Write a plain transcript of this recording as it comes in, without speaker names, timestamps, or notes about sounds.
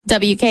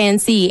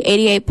WKNC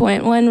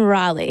 88.1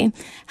 Raleigh.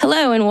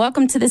 Hello and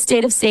welcome to the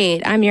State of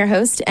State. I'm your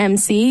host,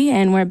 MC,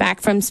 and we're back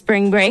from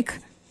spring break.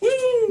 Woo!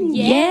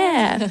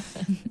 Yeah.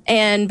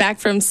 And back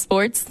from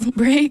sports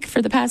break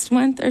for the past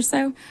month or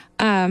so.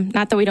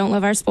 Not that we don't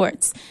love our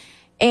sports.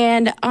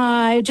 And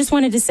I just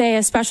wanted to say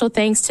a special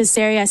thanks to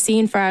Sarah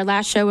Yassine for our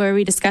last show where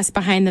we discussed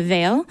Behind the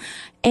Veil.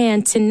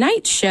 And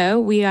tonight's show,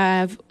 we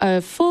have a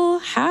full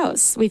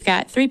house. We've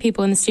got 3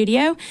 people in the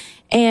studio,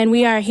 and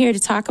we are here to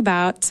talk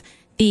about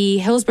the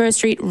Hillsborough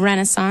Street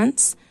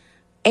Renaissance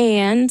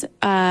and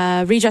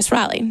Redress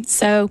Raleigh.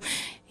 So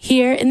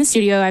here in the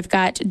studio, I've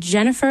got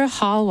Jennifer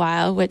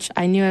Hallwile, which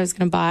I knew I was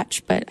going to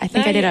botch, but I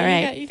think I did all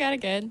right. You got it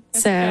good.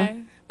 That's so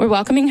okay. We're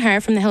welcoming her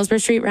from the Hillsborough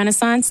Street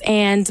Renaissance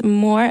and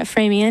Moore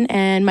Aframian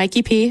and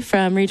Mikey P.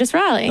 from Redress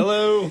Raleigh.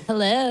 Hello.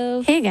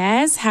 Hello. Hey,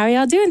 guys. How are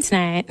y'all doing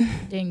tonight?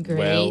 Doing great.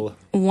 Well,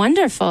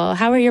 Wonderful.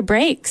 How are your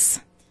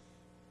breaks?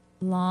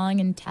 Long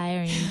and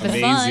tiring, but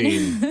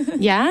amazing.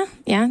 fun. Yeah?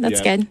 Yeah,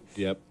 that's Yep, good.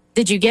 Yep.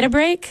 Did you get a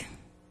break?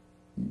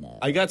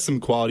 I got some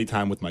quality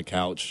time with my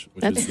couch,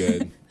 which is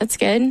good. That's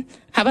good.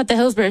 How about the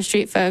Hillsborough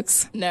Street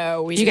folks?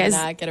 No, we Did you did guys-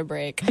 not get a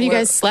break. Have you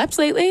guys slept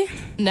lately?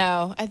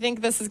 No, I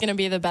think this is going to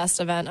be the best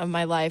event of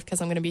my life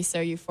because I'm going to be so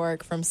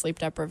euphoric from sleep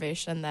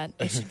deprivation that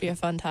it should be a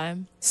fun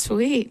time.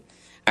 Sweet.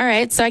 All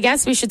right, so I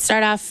guess we should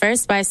start off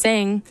first by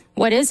saying,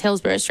 what is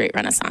Hillsborough Street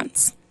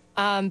Renaissance?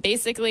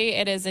 Basically,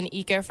 it is an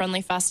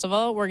eco-friendly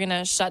festival. We're going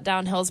to shut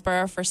down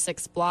Hillsborough for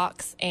 6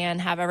 blocks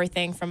and have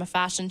everything from a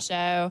fashion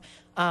show,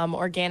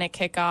 organic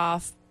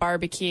kickoff,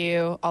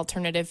 barbecue,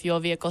 alternative fuel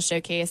vehicle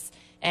showcase,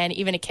 and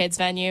even a kids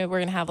venue. We're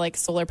going to have like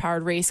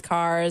solar-powered race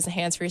cars, a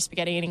hands-free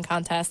spaghetti eating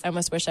contest. I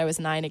almost wish I was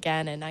 9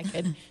 again and I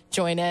could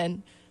join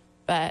in.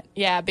 But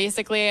yeah,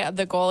 basically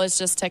the goal is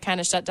just to kind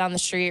of shut down the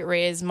street,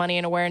 raise money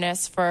and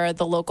awareness for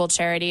the local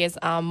charities,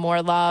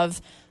 More Love,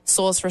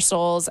 Souls for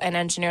Souls, and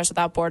Engineers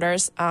Without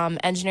Borders.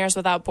 Engineers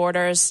Without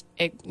Borders,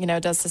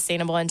 does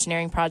sustainable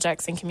engineering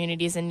projects in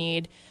communities in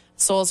need.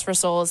 Souls for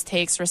Souls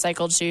takes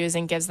recycled shoes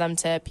and gives them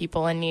to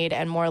people in need.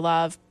 And More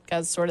Love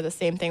does sort of the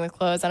same thing with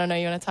clothes. I don't know,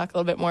 you want to talk a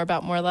little bit more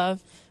about More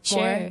Love? Sure.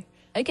 More?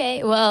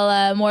 Okay.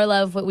 Well, More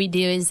Love, what we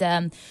do is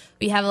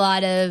we have a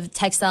lot of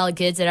textile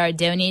goods that are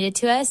donated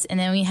to us, and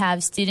then we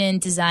have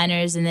student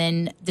designers and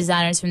then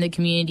designers from the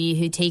community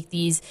who take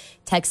these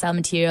textile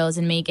materials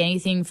and make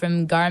anything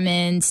from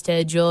garments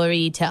to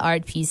jewelry to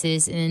art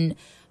pieces. And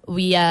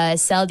we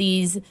sell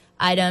these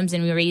items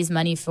and we raise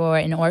money for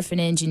an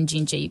orphanage in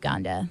Jinja,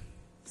 Uganda.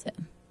 So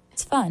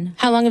it's fun.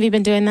 How long have you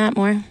been doing that,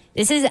 Moore?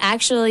 This is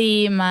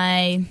actually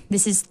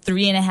this is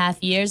 3.5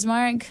 years,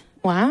 Mark.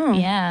 Wow.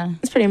 Yeah,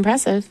 That's pretty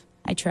impressive.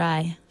 I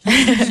try.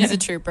 She's a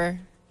trooper.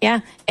 Yeah,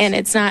 and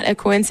it's not a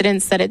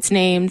coincidence that it's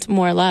named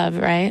More Love,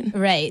 right?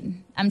 Right.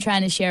 I'm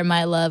trying to share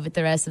my love with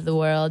the rest of the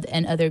world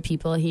and other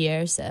people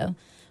here, so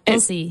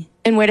we'll see.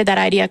 And where did that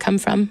idea come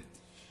from?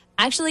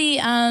 Actually,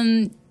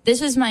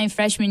 this was my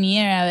freshman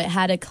year. I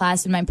had a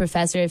class with my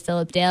professor,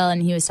 Philip Dale,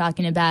 and he was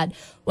talking about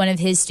one of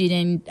his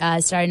students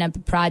starting up a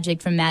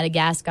project from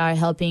Madagascar,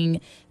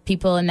 helping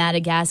people in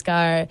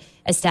Madagascar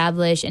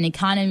establish an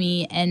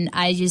economy. And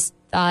I just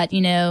thought,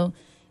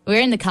 we're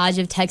in the College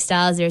of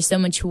Textiles. There's so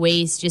much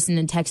waste just in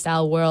the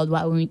textile world.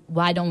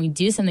 Why don't we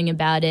do something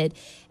about it?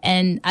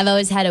 And I've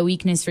always had a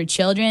weakness for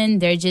children.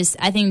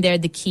 I think they're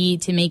the key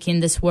to making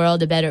this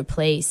world a better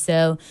place.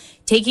 So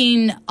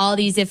taking all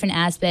these different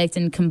aspects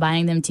and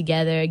combining them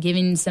together,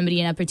 giving somebody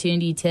an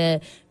opportunity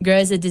to grow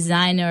as a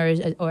designer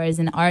or as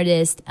an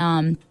artist.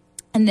 And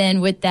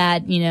then with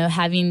that,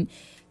 having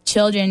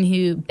children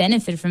who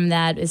benefit from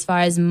that as far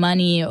as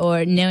money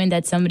or knowing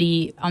that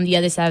somebody on the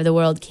other side of the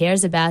world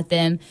cares about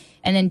them,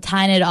 and then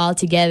tying it all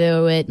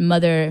together with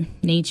Mother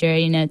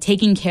Nature,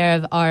 taking care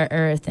of our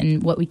earth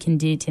and what we can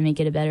do to make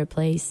it a better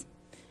place.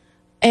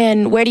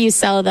 And where do you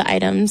sell the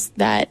items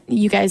that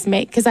you guys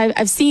make? Because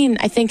I've seen,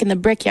 I think, in the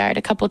Brickyard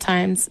a couple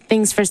times,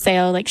 things for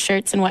sale, like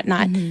shirts and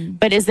whatnot. Mm-hmm.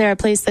 But is there a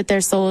place that they're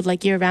sold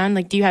like year-round?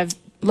 Like, do you have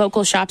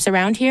local shops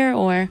around here,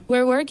 or?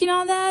 We're working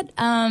on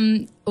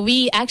that.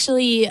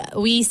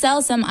 We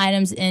sell some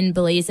items in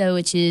Beleza,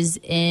 which is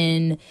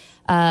in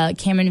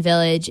Cameron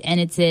Village, and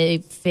it's a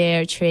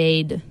fair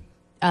trade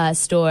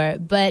store,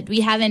 but we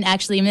haven't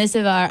actually. Most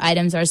of our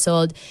items are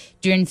sold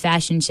during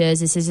fashion shows.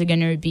 This is going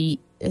to be,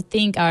 I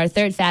think, our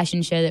 3rd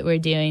fashion show that we're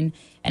doing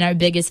and our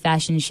biggest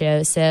fashion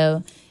show.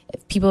 So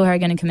people are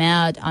going to come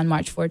out on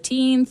March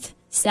 14th,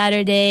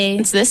 Saturday.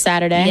 It's this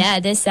Saturday. Yeah,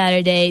 this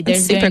Saturday.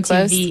 There's super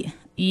close.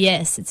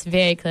 Yes, it's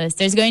very close.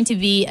 There's going to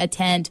be a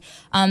tent,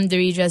 the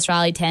Redress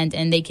Raleigh tent,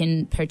 and they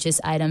can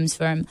purchase items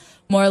from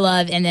More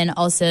Love and then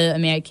also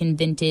American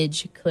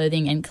Vintage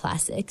Clothing and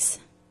Classics.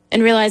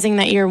 And realizing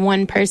that you're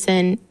one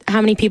person, how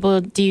many people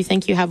do you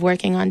think you have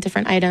working on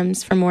different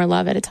items for More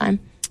Love at a time?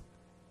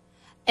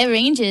 It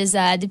ranges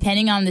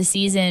depending on the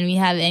season. We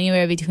have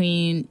anywhere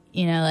between,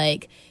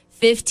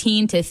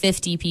 15 to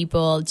 50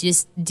 people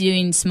just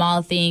doing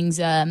small things.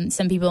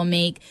 Some people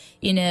make,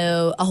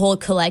 a whole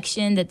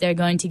collection that they're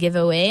going to give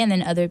away, and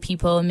then other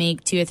people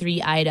make 2 or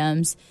 3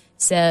 items.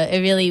 So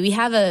we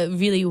have a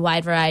really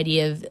wide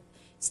variety of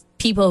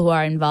people who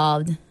are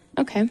involved.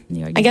 Okay.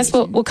 the I guess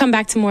organization. we'll come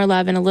back to More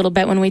Love in a little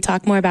bit when we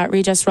talk more about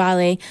Redress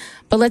Raleigh.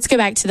 But let's go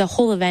back to the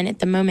whole event at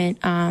the moment,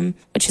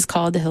 which is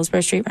called the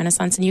Hillsborough Street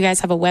Renaissance. And you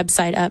guys have a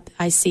website up,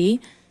 I see.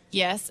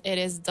 Yes, it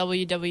is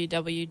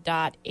www.hsren.org,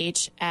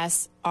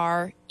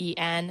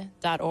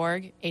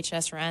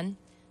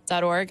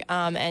 hsren.org.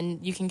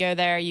 And you can go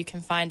there. You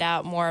can find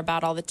out more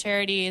about all the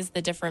charities,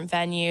 the different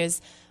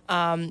venues.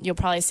 You'll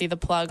probably see the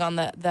plug on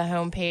the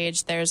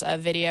homepage. There's a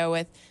video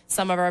with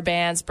some of our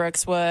bands,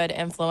 Brookswood,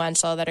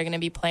 Influential, that are going to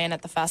be playing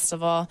at the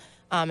festival.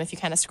 If you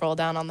kind of scroll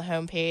down on the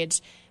homepage.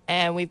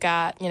 And we've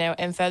got,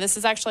 info. This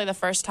is actually the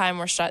first time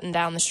we're shutting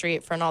down the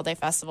street for an all-day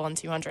festival in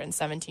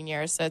 217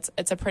 years. So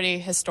it's a pretty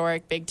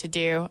historic, big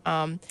to-do.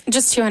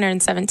 Just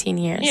 217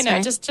 years,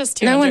 right? just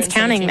 217 No one's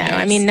counting, though. years.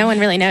 I mean, no one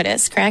really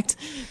noticed, correct?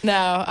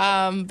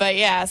 No, but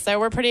yeah, so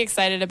we're pretty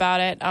excited about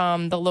it.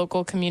 The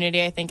local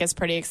community, I think, is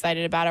pretty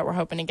excited about it. We're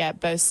hoping to get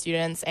both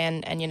students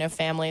and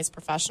families,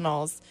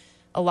 professionals,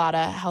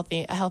 a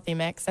healthy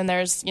mix. And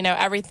there's,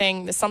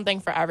 everything, something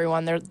for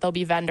everyone. There'll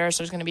be vendors.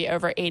 There's going to be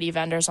over 80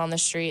 vendors on the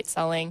street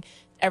selling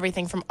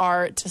everything from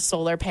art to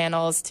solar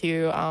panels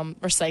to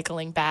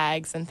recycling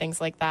bags and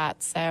things like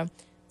that. So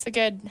it's a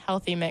good,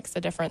 healthy mix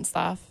of different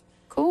stuff.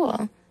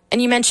 Cool.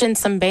 And you mentioned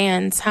some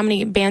bands. How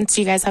many bands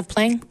do you guys have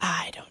playing?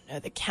 I don't know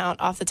the count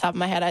off the top of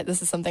my head.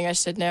 This is something I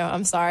should know.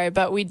 I'm sorry.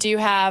 But we do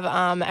have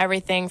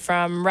everything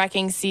from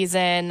Wrecking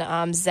Season,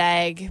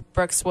 Zeg,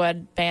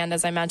 Brookswood Band,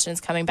 as I mentioned,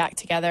 is coming back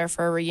together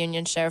for a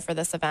reunion show for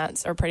this event.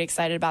 So we're pretty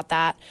excited about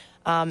that.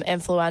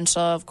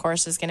 Influential, of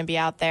course, is going to be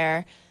out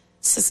there.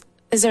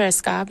 Is there a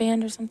ska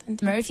band or something?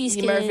 Murphy's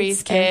Kids.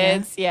 Murphy's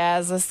Kids, yeah,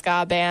 is a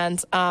ska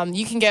band.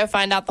 You can go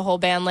find out the whole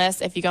band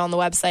list. If you go on the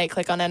website,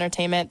 click on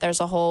entertainment, there's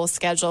a whole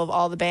schedule of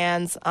all the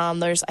bands.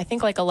 There's, I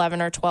think,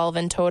 11 or 12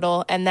 in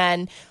total. And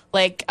then,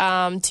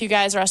 Two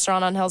Guys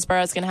Restaurant on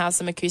Hillsborough is going to have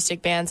some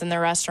acoustic bands in their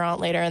restaurant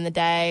later in the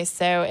day.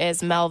 So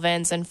is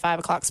Melvin's and 5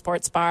 O'Clock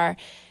Sports Bar.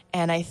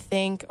 And I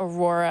think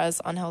Aurora's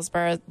on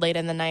Hillsborough late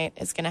in the night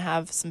is going to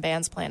have some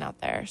bands playing out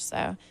there.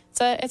 So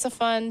it's a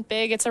fun,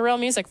 big, it's a real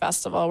music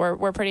festival.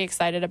 We're pretty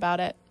excited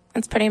about it.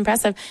 That's pretty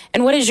impressive.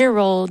 And what is your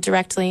role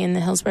directly in the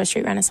Hillsborough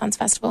Street Renaissance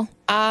Festival?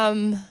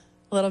 A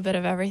little bit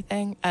of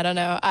everything. I don't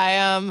know.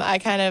 I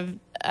kind of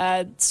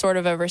sort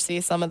of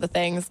oversee some of the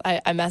things.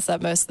 I mess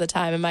up most of the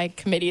time, and my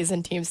committees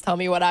and teams tell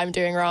me what I'm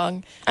doing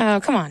wrong. Oh,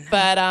 come on.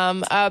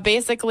 But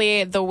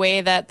basically, the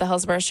way that the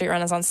Hillsborough Street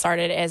Renaissance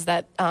started is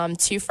that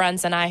two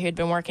friends and I, who'd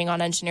been working on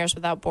Engineers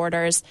Without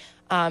Borders,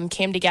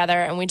 came together,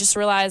 and we just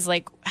realized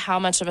how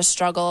much of a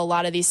struggle a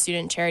lot of these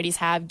student charities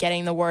have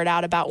getting the word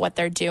out about what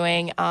they're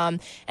doing, and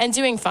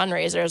doing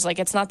fundraisers.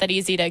 It's not that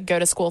easy to go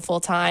to school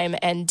full time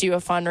and do a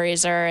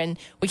fundraiser, and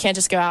we can't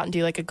just go out and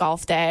do a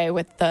golf day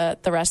with the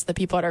rest of the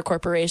people at our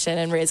corporation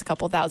and raise a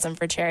couple thousand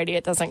for charity.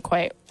 It doesn't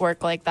quite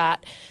work like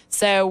that.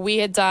 So we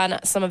had done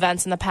some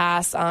events in the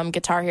past,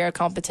 Guitar Hero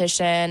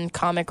competition,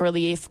 comic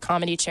relief,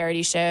 comedy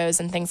charity shows,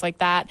 and things like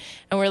that.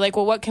 And we're like,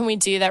 well, what can we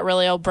do that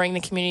really will bring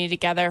the community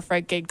together for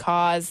a good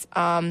cause?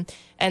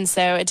 And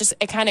so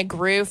it kind of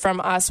grew from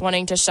us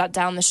wanting to shut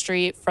down the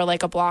street for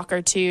a block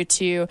or two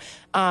to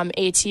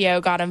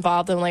ATO got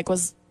involved and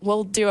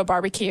we'll do a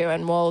barbecue,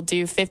 and we'll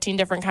do 15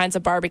 different kinds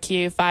of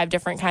barbecue, 5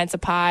 different kinds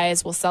of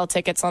pies. We'll sell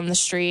tickets on the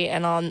street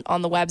and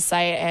on the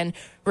website and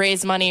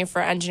raise money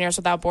for Engineers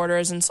Without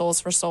Borders and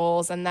Souls for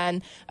Souls. And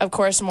then, of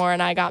course, Maura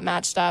and I got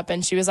matched up,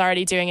 and she was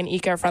already doing an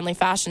eco-friendly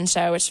fashion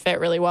show, which fit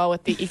really well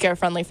with the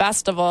eco-friendly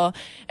festival.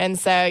 And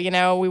so,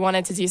 we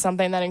wanted to do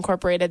something that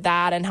incorporated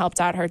that and helped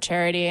out her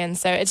charity. And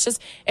so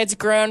it's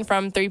grown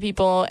from 3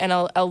 people in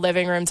a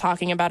living room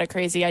talking about a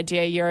crazy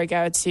idea a year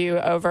ago to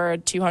over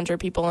 200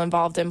 people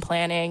involved in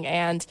planning.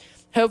 And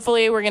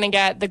hopefully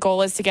the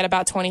goal is to get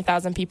about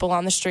 20,000 people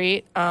on the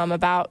street,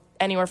 about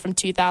anywhere from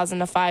 2,000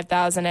 to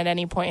 5,000 at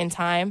any point in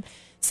time.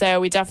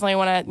 So we definitely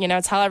want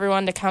to, tell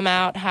everyone to come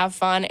out, have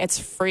fun. It's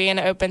free and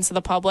open to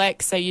the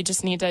public. So you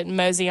just need to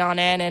mosey on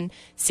in and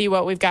see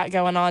what we've got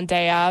going on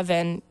day of.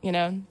 And,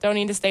 don't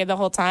need to stay the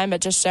whole time,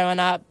 but just showing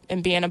up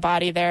and being a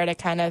body there to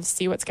kind of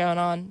see what's going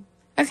on.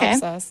 Okay.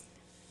 Helps us.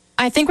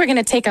 I think we're going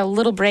to take a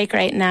little break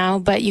right now,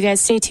 but you guys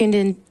stay tuned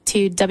in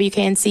to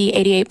WKNC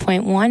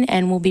 88.1,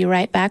 and we'll be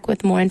right back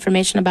with more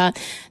information about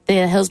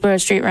the Hillsborough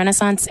Street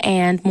Renaissance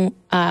and,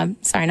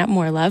 not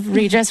More Love,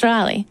 Redress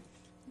Raleigh.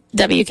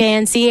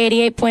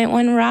 WKNC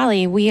 88.1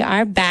 Raleigh. We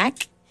are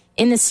back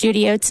in the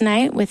studio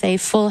tonight with a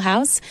full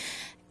house.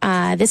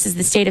 This is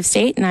the State of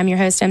State, and I'm your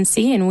host,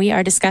 MC, and we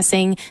are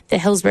discussing the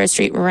Hillsborough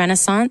Street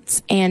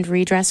Renaissance and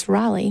Redress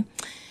Raleigh.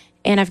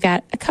 And I've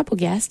got a couple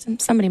guests.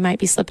 Somebody might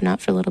be slipping out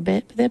for a little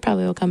bit, but they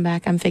probably will come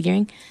back, I'm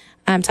figuring.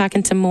 I'm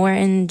talking to Maura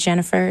and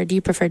Jennifer. Do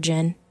you prefer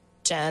Jen?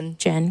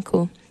 Jen.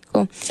 Cool.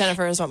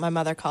 Jennifer is what my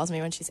mother calls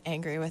me when she's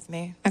angry with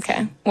me.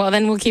 Okay. Well,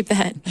 then we'll keep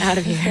that out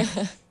of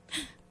here.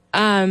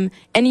 And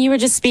you were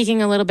just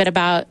speaking a little bit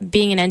about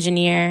being an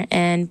engineer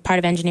and part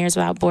of Engineers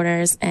Without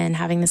Borders and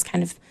having this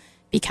kind of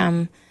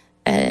become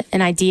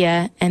an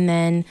idea. And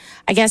then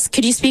I guess,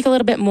 could you speak a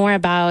little bit more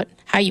about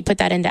how you put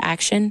that into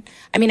action?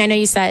 I mean, I know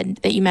you said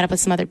that you met up with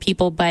some other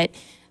people, but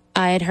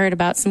I had heard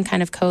about some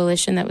kind of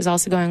coalition that was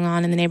also going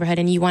on in the neighborhood,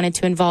 and you wanted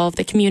to involve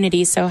the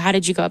community. So how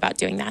did you go about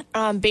doing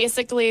that?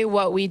 Basically,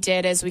 what we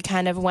did is we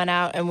kind of went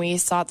out and we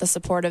sought the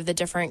support of the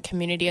different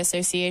community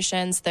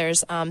associations.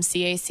 There's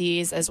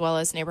CACs as well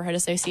as neighborhood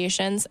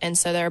associations. And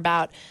so there are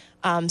about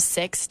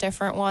 6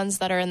 different ones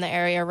that are in the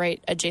area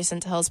right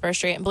adjacent to Hillsborough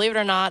Street. And believe it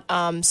or not,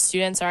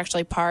 students are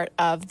actually part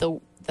of the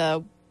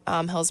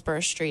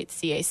Hillsborough Street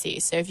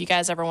CAC. So if you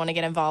guys ever want to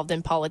get involved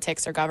in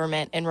politics or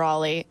government in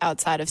Raleigh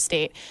outside of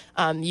state,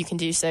 you can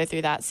do so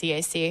through that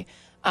CAC.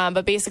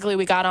 But basically,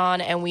 we got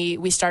on and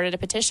we started a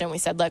petition. We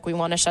said, look, we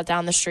want to shut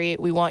down the street.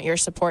 We want your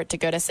support to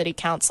go to city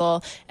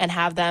council and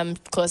have them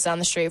close down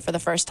the street for the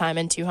first time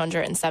in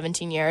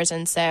 217 years.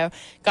 And so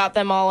got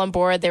them all on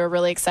board. They were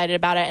really excited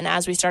about it. And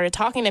as we started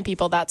talking to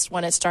people, that's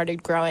when it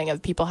started growing,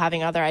 of people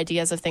having other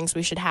ideas of things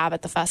we should have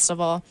at the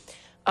festival.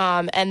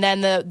 And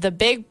then the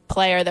big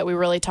player that we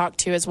really talked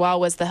to as well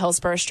was the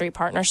Hillsborough Street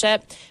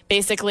Partnership.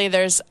 Basically,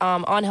 there's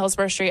on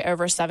Hillsborough Street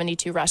over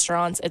 72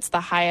 restaurants. It's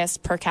the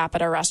highest per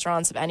capita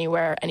restaurants of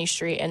any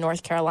street in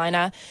North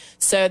Carolina.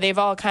 So they've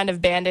all kind of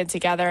banded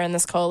together in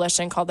this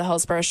coalition called the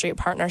Hillsborough Street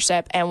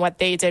Partnership. And what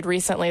they did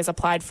recently is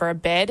applied for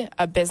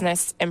a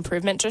business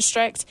improvement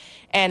district,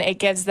 and it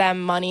gives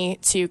them money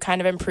to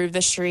kind of improve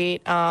the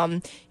street.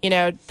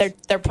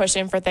 They're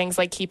pushing for things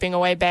like keeping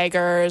away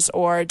beggars,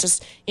 or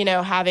just,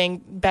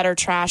 having better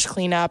trash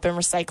cleanup and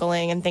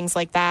recycling and things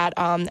like that.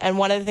 And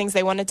one of the things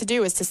they wanted to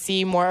do was to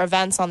see more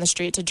events on the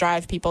street to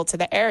drive people to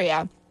the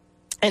area.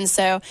 And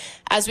so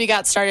as we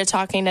got started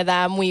talking to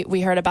them,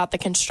 we heard about the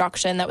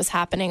construction that was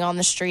happening on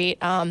the street.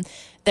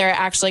 They're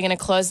actually going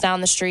to close down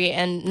the street,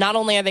 and not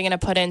only are they going to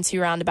put in 2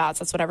 roundabouts,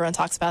 that's what everyone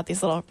talks about,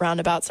 these little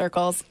roundabout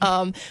circles,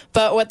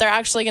 but what they're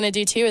actually going to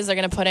do too is they're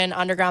going to put in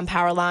underground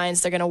power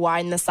lines. They're going to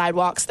widen the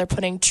sidewalks. They're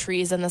putting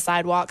trees in the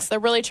sidewalks. They're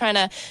really trying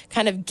to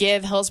kind of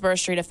give Hillsborough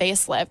Street a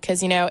facelift,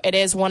 because it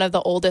is one of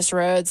the oldest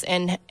roads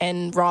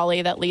in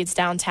Raleigh that leads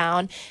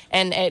downtown,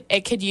 and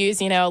it could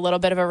use a little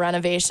bit of a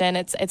renovation.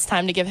 It's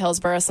time to give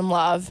Hillsborough some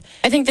love.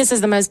 I think this is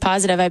the most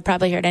positive I've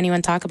probably heard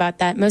anyone talk about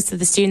that. Most of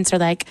the students are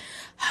like,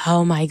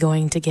 how am I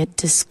going to get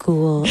to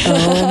school?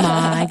 Oh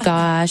my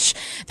gosh.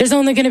 There's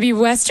only going to be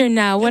Western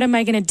now. What am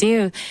I going to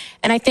do?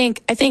 And I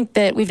think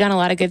that we've done a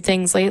lot of good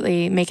things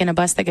lately, making a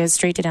bus that goes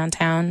straight to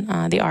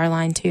downtown, the R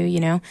line too,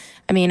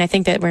 I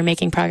think that we're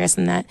making progress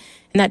in that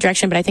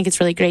direction, but I think it's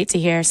really great to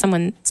hear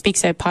someone speak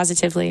so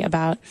positively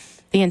about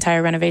the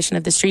entire renovation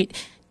of the street.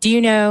 Do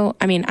you know,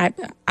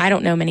 I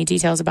don't know many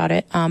details about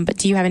it, but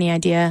do you have any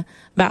idea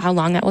about how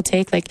long that will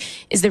take? Like,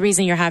 is the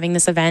reason you're having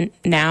this event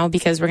now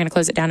because we're going to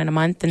close it down in a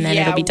month and then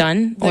it'll be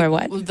done, or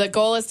what? The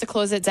goal is to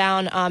close it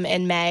down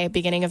in May,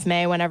 beginning of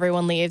May, when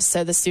everyone leaves.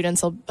 So the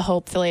students will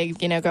hopefully,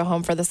 go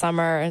home for the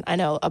summer. I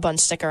know a bunch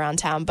stick around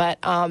town,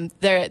 but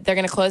they're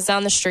going to close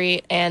down the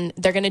street, and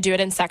they're going to do it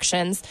in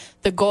sections.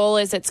 The goal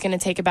is it's going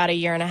to take about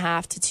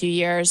 1.5 to 2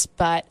 years,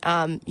 but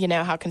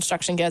how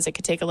construction goes, it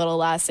could take a little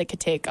less, it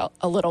could take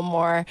a little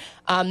more.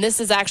 This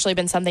has actually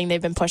been something they've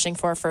been pushing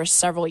for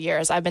several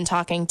years. I've been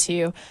talking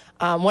to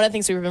one of the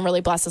things we've been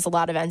really blessed is a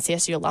lot of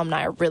NCSU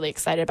alumni are really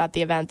excited about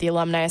the event. The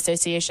alumni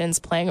association's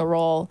playing a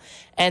role.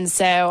 And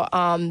so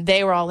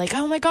they were all like,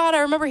 oh my God,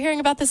 I remember hearing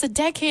about this a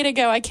decade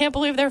ago. I can't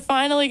believe they're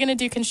finally going to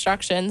do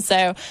construction.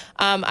 So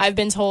I've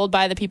been told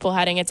by the people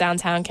heading it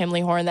downtown,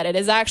 Kimley Horn, that it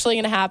is actually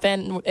going to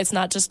happen. It's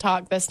not just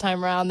talk this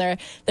time around. They're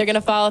going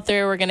to follow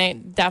through. We're going to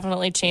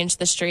definitely change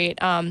the street.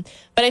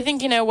 But I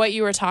think, what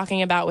you were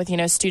talking about with,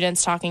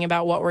 students talking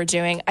about what we're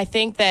doing, I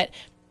think that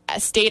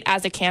state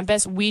as a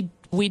campus,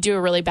 we do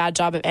a really bad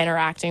job of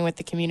interacting with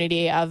the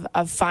community,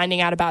 of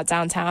finding out about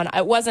downtown.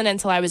 It wasn't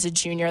until I was a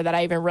junior that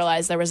I even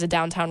realized there was a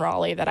downtown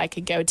Raleigh that I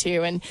could go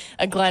to, and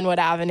a Glenwood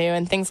Avenue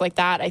and things like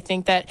that. I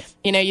think that,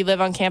 you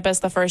live on campus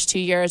the first 2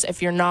 years.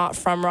 If you're not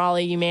from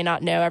Raleigh, you may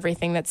not know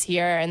everything that's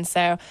here. And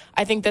so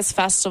I think this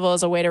festival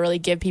is a way to really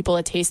give people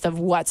a taste of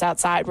what's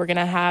outside. We're going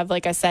to have,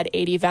 like I said,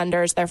 80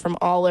 vendors. They're from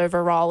all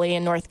over Raleigh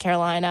and North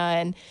Carolina,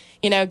 and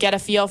get a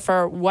feel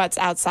for what's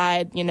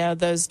outside,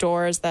 those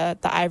doors, the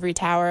ivory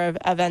tower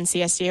of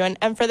NCSU.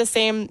 And for the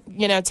same,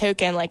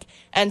 token, like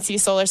NC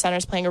Solar Center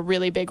is playing a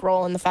really big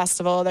role in the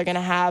festival. They're going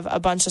to have a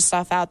bunch of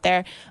stuff out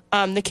there.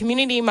 The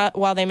community,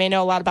 while they may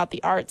know a lot about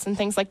the arts and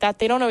things like that,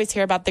 they don't always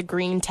hear about the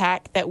green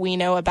tech that we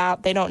know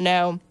about. They don't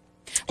know.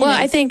 Well,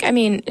 I think,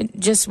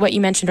 just what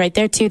you mentioned right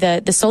there too,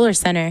 the Solar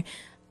Center.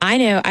 I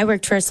know I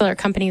worked for a solar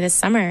company this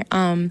summer,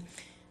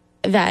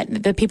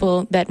 that the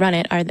people that run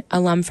it are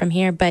alum from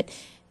here, but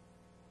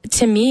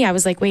to me, I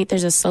was like, wait,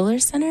 there's a solar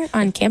center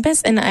on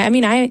campus? And I'm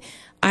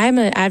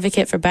an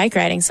advocate for bike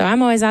riding, so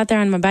I'm always out there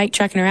on my bike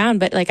trucking around,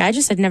 but I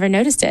just had never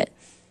noticed it.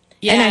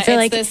 Yeah, and I feel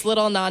it's this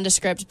little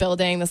nondescript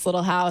building, this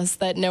little house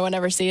that no one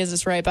ever sees,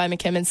 is right by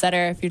McKimmon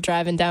Center if you're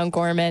driving down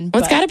Gorman.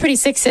 Well, it's got a pretty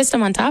sick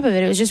system on top of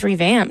it. It was just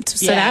revamped.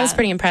 So that was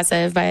pretty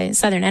impressive by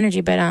Southern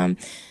Energy, but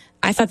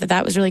I thought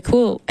that was really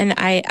cool. And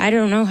I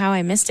don't know how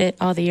I missed it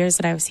all the years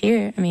that I was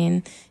here.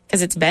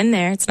 Because it's been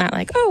there. It's not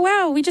like, oh,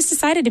 wow, we just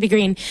decided to be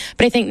green.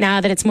 But I think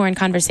now that it's more in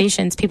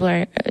conversations, people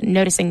are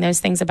noticing those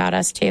things about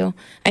us too.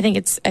 I think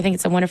it's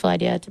a wonderful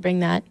idea to bring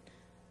that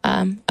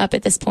up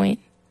at this point.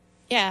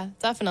 Yeah,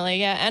 definitely.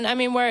 Yeah. And I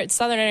mean, where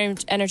Southern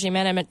Energy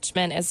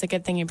Management is a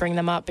good thing you bring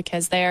them up,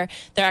 because they're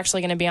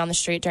actually going to be on the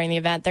street during the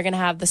event. They're going to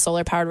have the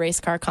solar powered race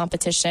car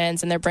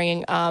competitions, and they're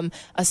bringing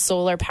a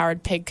solar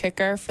powered pig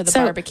cooker for the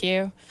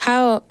barbecue.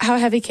 How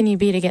heavy can you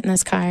be to get in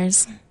those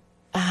cars?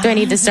 Do I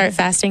need to start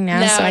fasting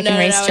now so I can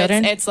race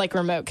children? It's like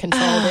remote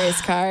controlled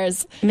race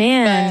cars.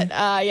 Man.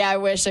 But yeah, I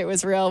wish it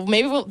was real.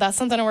 Maybe that's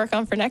something to work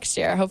on for next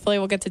year. Hopefully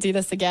we'll get to do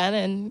this again.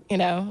 And,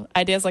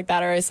 ideas like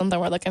that are always something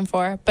we're looking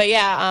for. But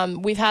yeah,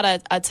 we've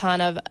had a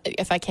ton of,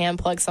 if I can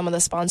plug some of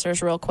the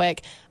sponsors real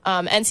quick.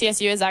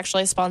 NCSU is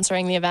actually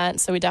sponsoring the event,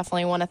 so we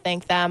definitely want to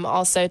thank them.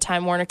 Also,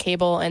 Time Warner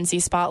Cable and Z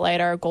Spotlight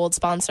are gold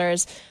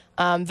sponsors.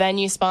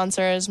 Venue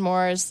sponsors,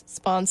 Moore's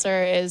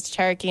sponsor is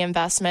Cherokee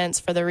Investments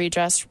for the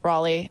Redress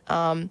Raleigh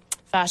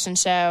fashion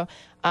show.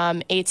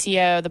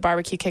 ATO, the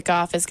barbecue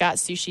kickoff, has got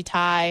Sushi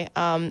Thai,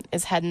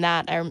 is heading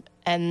that.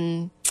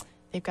 And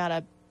they've got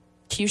a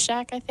Q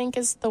Shack, I think,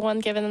 is the one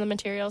giving them the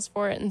materials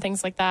for it and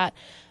things like that.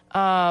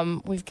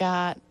 We've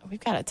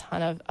got a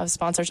ton of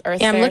sponsors.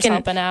 Earth Fair's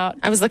helping out.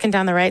 I was looking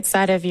down the right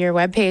side of your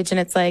webpage, and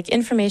it's like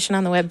information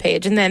on the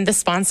webpage, and then the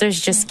sponsors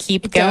just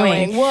keep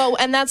going. Well,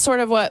 and that's sort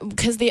of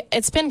because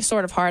it's been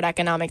sort of hard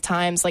economic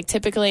times. Like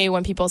typically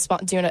when people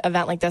do an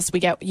event like this,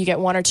 you get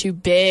one or two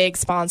big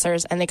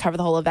sponsors, and they cover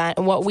the whole event.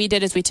 And what we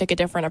did is we took a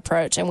different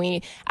approach, and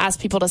we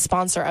asked people to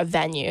sponsor a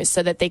venue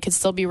so that they could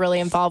still be really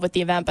involved with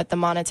the event, but the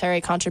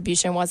monetary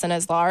contribution wasn't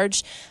as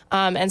large.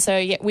 And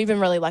so we've been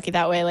really lucky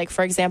that way. Like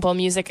for example,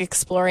 Music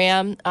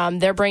Explorium,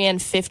 they're bringing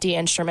 50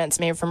 instruments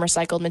made from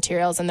recycled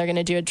materials, and they're going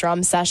to do a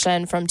drum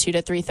session from 2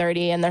 to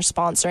 3:30, and they're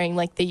sponsoring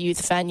like the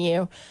youth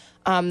venue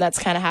that's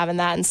kind of having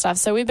that and stuff.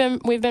 So we've been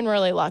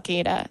really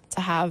lucky to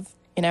have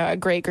a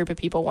great group of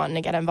people wanting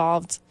to get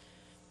involved.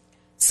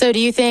 So do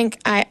you think,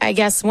 I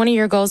guess one of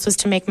your goals was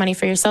to make money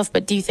for yourself,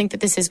 but do you think that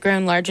this has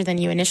grown larger than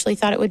you initially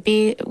thought it would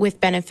be with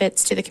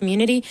benefits to the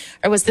community,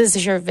 or was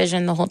this your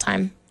vision the whole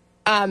time?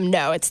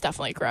 No, it's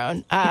definitely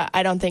grown.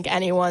 I don't think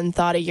anyone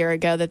thought a year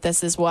ago that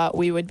this is what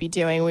we would be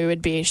doing. We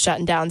would be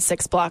shutting down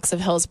 6 blocks of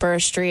Hillsborough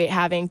Street,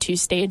 having 2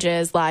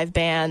 stages, live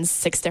bands,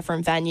 6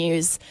 different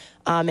venues,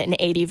 and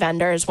 80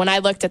 vendors. When I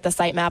looked at the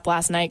site map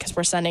last night, because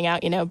we're sending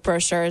out,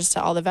 brochures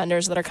to all the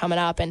vendors that are coming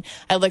up, and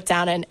I looked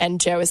down and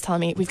Joe was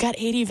telling me, we've got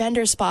 80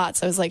 vendor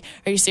spots. I was like,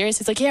 are you serious?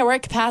 He's like, yeah, we're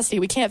at capacity.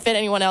 We can't fit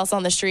anyone else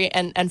on the street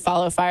and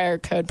follow fire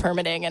code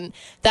permitting. And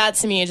that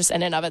to me, just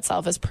in and of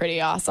itself, is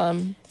pretty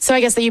awesome. So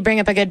I guess that you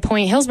bring up a good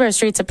point. Hillsborough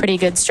Street's a pretty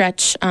good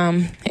stretch.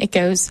 It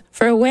goes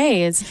for a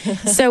ways.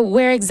 So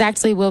where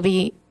exactly will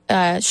be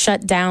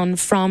shut down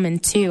from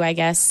and to, I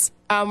guess?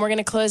 We're going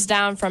to close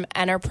down from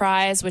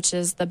Enterprise, which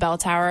is the Bell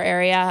Tower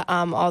area,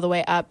 all the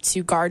way up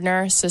to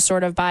Gardner, so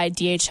sort of by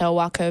DHL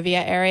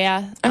Wachovia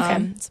area.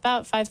 Okay. It's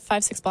about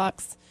 5-6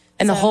 blocks.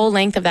 And the whole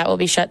length of that will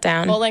be shut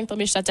down? The whole length will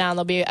be shut down.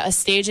 There'll be a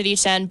stage at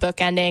each end,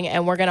 bookending,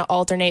 and we're going to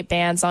alternate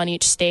bands on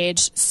each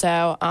stage.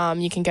 So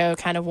you can go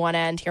kind of one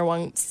end, hear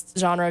one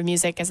genre of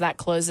music. As that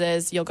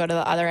closes, you'll go to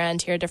the other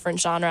end, hear a different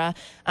genre.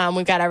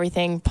 We've got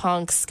everything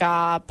punk,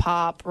 ska,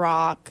 pop,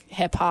 rock,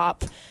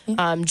 hip-hop,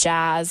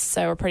 jazz.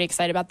 So we're pretty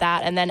excited about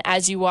that. And then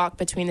as you walk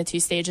between the 2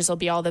 stages, will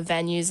be all the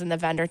venues and the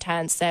vendor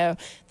tents. So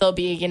there'll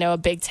be, a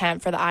big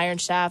tent for the Iron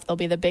Chef. There'll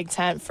be the big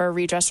tent for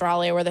Redress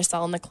Raleigh, where they're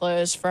selling the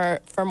clothes for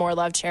More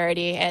Love charity.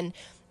 And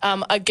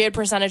a good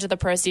percentage of the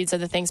proceeds of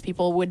the things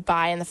people would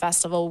buy in the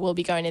festival will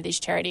be going to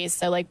these charities.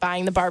 So like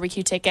buying the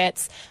barbecue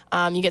tickets,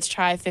 you get to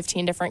try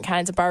 15 different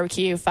kinds of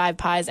barbecue, 5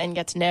 pies, and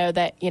get to know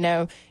that,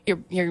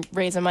 you're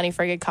raising money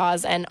for a good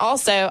cause. And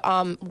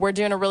also, we're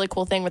doing a really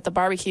cool thing with the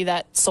barbecue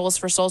that Souls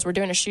for Souls, we're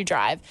doing a shoe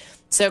drive.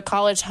 So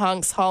College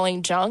Hunks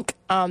Hauling Junk,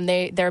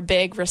 they're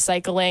big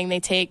recycling. They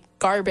take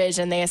garbage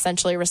and they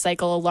essentially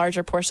recycle a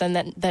larger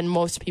portion than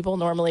most people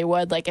normally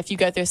would. Like if you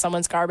go through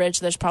someone's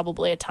garbage, there's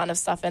probably a ton of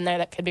stuff in there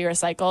that could be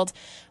recycled.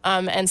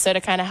 And so to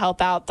kind of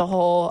help out the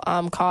whole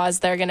cause,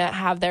 they're going to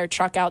have their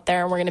truck out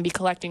there, and we're going to be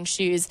collecting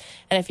shoes.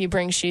 And if you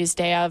bring shoes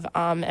day of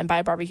and buy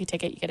a barbecue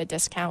ticket, you get a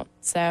discount.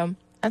 So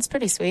that's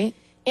pretty sweet.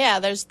 Yeah,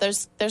 there's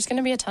going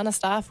to be a ton of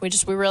stuff. We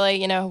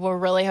really, we're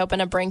really hoping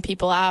to bring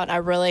people out.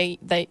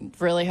 They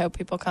really hope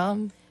people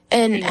come.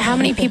 And how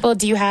many people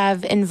do you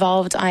have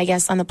involved, I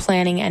guess, on the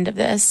planning end of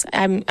this?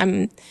 I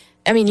mean,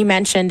 you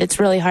mentioned it's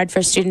really hard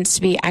for students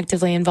to be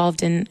actively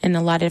involved in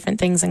a lot of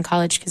different things in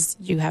college because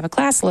you have a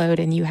class load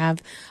and you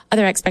have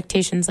other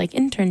expectations like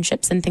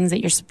internships and things that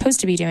you're supposed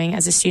to be doing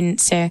as a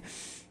student. So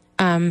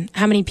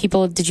how many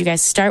people did you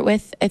guys start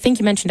with? I think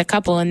you mentioned a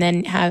couple, and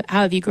then how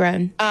have you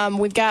grown?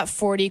 We've got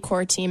 40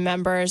 core team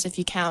members, if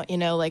you count,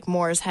 like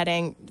Moore's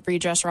heading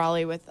Redress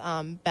Raleigh with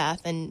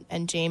Beth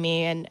and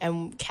Jamie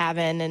and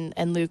Kevin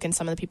and Luke and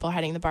some of the people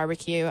heading the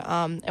barbecue.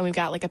 And we've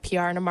got like a PR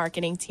and a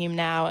marketing team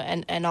now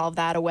and all of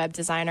that, a web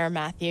designer,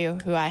 Matthew,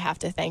 who I have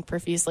to thank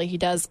profusely. He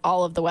does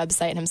all of the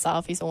website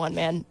himself. He's a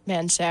one-man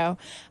show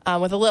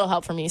with a little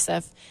help from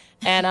Yusuf.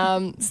 And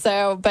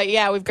but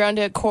yeah, we've grown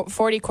to a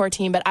 40 core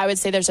team, but I would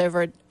say there's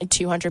over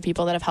 200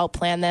 people that have helped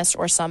plan this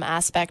or some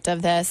aspect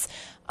of this.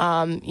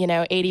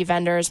 80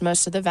 vendors.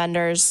 Most of the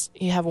vendors,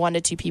 you have 1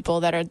 to 2 people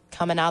that are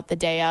coming out the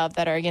day of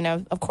that are,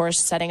 of course,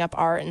 setting up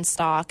art and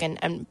stock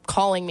and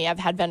calling me. I've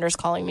had vendors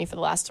calling me for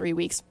the last 3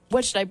 weeks.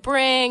 What should I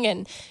bring?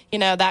 And,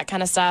 that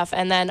kind of stuff.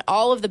 And then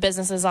all of the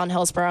businesses on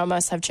Hillsborough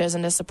almost have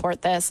chosen to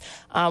support this.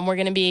 We're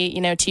going to be,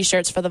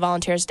 T-shirts for the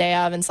volunteers day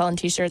of and selling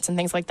T-shirts and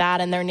things like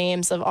that. And their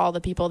names of all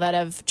the people that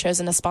have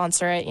chosen to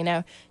sponsor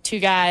it. 2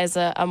 guys,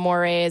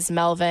 Amores,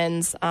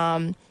 Melvin's,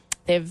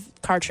 they've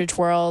Cartridge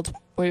World.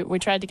 We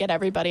tried to get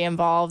everybody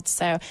involved.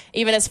 So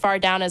even as far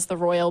down as the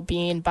Royal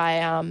Bean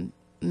by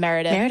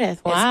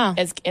Meredith wow.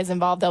 is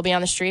involved. They'll be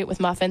on the street with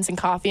muffins and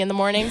coffee in the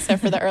morning. So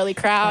for the early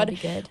crowd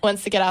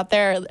wants to get out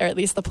there, or at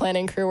least the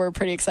planning crew, we're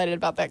pretty excited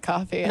about that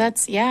coffee.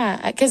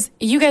 Because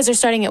you guys are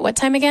starting at what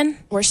time again?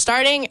 We're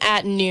starting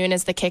at noon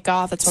as the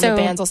kickoff. That's when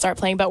the bands will start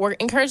playing. But we're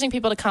encouraging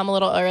people to come a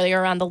little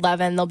earlier, around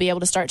 11. They'll be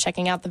able to start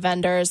checking out the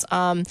vendors.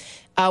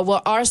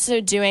 We're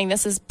also doing,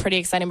 this is pretty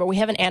exciting, but we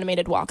have an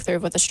animated walkthrough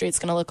of what the street's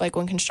going to look like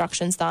when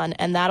construction's done.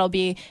 And that'll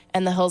be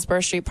in the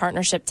Hillsborough Street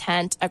Partnership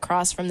tent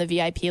across from the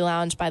VIP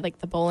lounge by the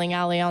bowling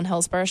alley on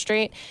Hillsborough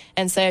Street.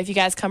 And so if you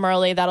guys come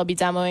early, that'll be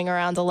demoing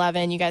around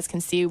 11. You guys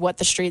can see what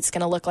the street's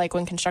going to look like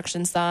when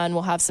construction's done.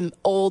 We'll have some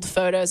old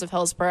photos of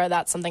Hillsborough.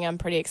 That's something I'm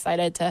pretty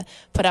excited to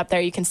put up there.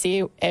 You can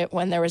see it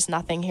when there was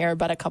nothing here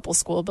but a couple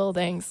school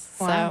buildings.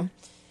 Wow. So,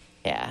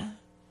 yeah.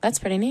 That's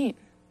pretty neat.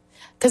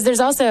 Because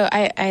there's also,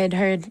 I had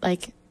heard,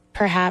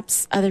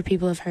 perhaps other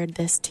people have heard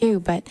this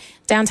too, but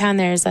downtown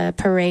there's a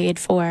parade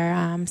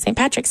for St.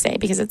 Patrick's Day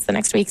because it's the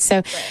next week.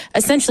 So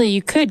essentially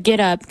you could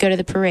get up, go to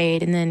the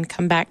parade, and then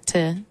come back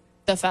to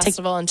the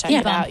festival and check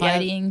it out.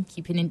 Partying,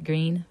 keeping it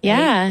green.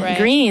 Yeah, right.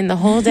 Green the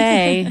whole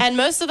day. And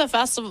most of the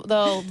festival,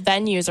 the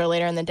venues are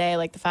later in the day,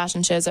 like the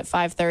fashion show's at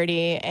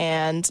 5:30,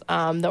 and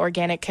the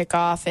organic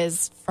kickoff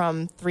is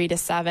from 3 to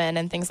 7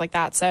 and things like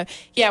that. So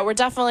yeah, we're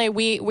definitely,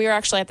 we were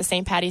actually at the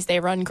St. Patty's Day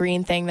Run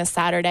Green thing this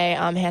Saturday,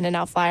 handing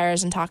out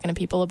flyers and talking to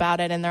people about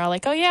it, and they're all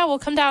like, oh yeah, we'll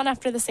come down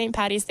after the St.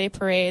 Patty's Day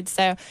parade.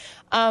 So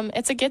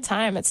it's a good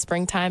time. It's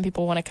springtime.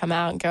 People want to come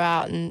out and go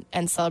out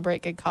and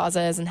celebrate good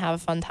causes and have a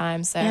fun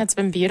time. So yeah, it's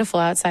been beautiful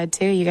outside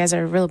too. You guys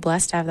are real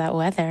blessed to have that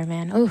weather,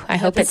 man. Ooh, I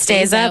hope it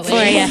stays up for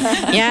you.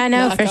 Yeah, I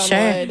know for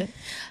sure.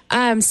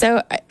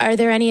 So are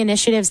there any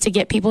initiatives to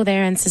get people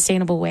there in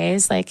sustainable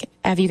ways?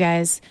 Have you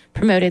guys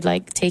promoted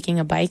taking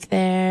a bike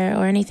there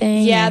or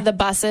anything? Yeah, the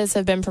buses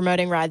have been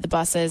promoting Ride the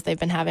Buses. They've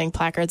been having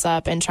placards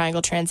up in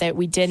Triangle Transit.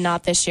 We did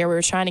not this year. We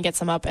were trying to get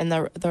some up in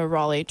the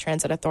Raleigh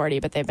Transit Authority,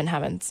 but they've been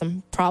having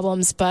some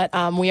problems. But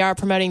we are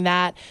promoting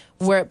that.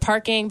 We're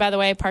parking, by the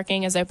way,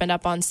 parking is opened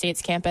up on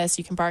State's campus.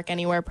 You can park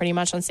anywhere pretty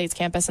much on State's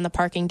campus in the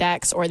parking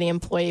decks or the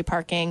employee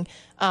parking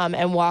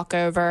and walk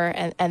over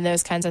and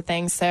those kinds of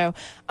things. So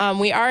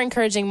we are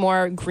encouraging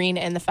more green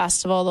in the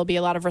festival. There'll be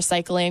a lot of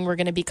recycling. We're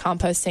going to be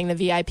composting the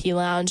VIP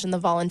lounge and the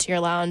volunteer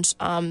lounge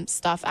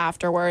stuff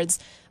afterwards.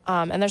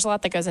 And there's a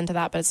lot that goes into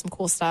that, but it's some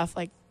cool stuff,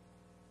 like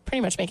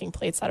pretty much making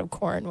plates out of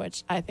corn,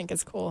 which I think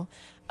is cool.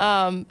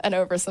 An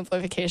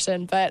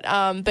oversimplification,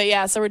 but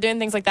yeah, so we're doing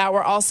things like that.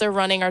 We're also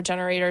running our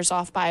generators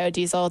off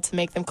biodiesel to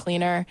make them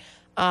cleaner.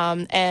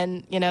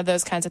 And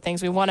those kinds of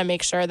things. We want to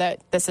make sure that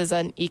this is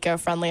an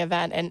eco-friendly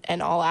event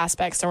in all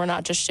aspects. So we're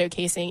not just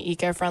showcasing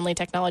eco-friendly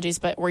technologies,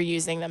 but we're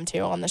using them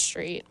too on the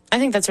street. I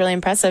think that's really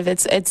impressive.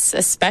 It's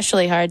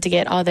especially hard to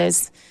get all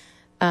those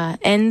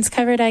ends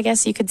covered, I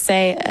guess you could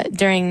say,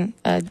 during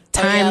a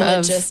time of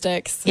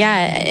logistics. Yeah,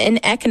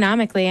 and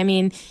economically, I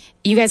mean,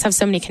 you guys have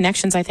so many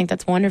connections. I think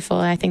that's wonderful.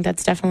 I think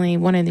that's definitely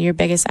one of your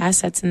biggest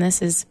assets in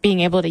this is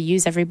being able to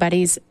use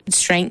everybody's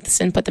strengths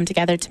and put them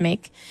together to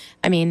make,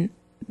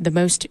 the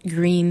most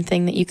green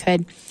thing that you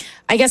could.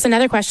 I guess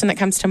another question that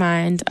comes to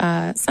mind,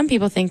 some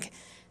people think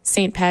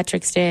St.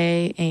 Patrick's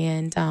Day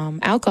and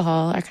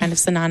alcohol are kind of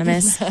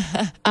synonymous.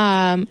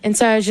 And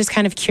so I was just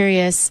kind of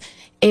curious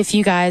if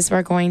you guys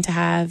were going to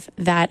have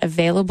that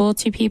available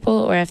to people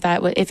or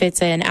if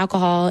it's an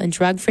alcohol and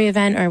drug-free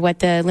event or what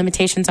the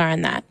limitations are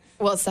on that.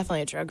 Well, it's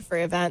definitely a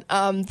drug-free event.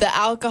 The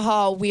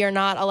alcohol, we are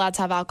not allowed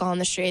to have alcohol on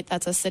the street.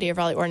 That's a City of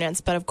Raleigh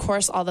ordinance. But, of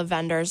course, all the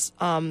vendors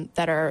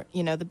that are,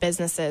 the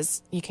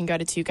businesses, you can go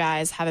to Two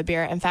Guys, have a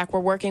beer. In fact,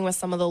 we're working with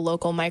some of the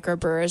local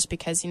microbrewers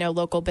because,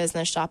 local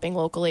business shopping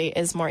locally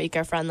is more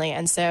eco-friendly.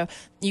 And so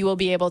you will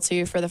be able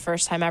to, for the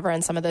first time ever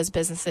in some of those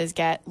businesses,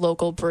 get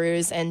local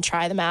brews and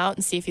try them out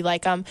and see if you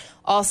like them.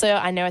 Also,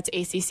 I know it's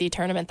ACC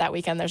tournament that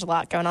weekend. There's a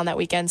lot going on that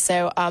weekend.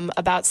 So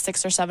about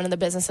 6 or 7 of the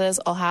businesses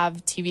will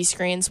have TV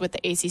screens with the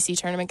ACC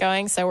tournament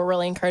going. So we're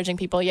really encouraging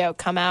people,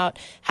 come out,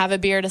 have a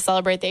beer to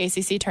celebrate the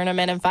ACC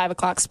tournament and 5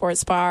 o'clock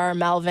sports bar,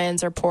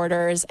 Melvin's or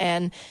Porter's,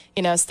 and,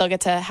 still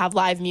get to have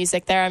live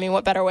music there. I mean,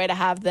 what better way to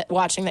have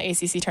watching the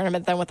ACC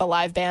tournament than with a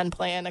live band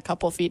playing a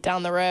couple feet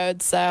down the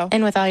road. So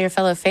and with all your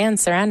fellow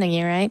fans surrounding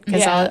you, right?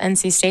 Because all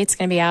NC State's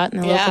going to be out in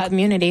the local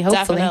community,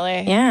 hopefully.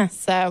 Definitely. Yeah.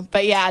 So,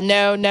 but yeah,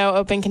 no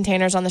open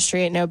containers on the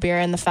street, no beer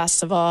in the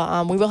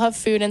festival. We will have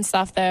food and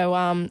stuff though,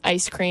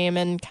 ice cream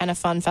and kind of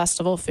fun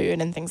festival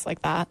food and things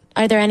like that.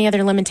 Are there any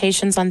other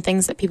limitations on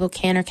things that people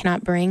can or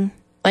cannot bring?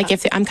 Like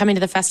if I'm coming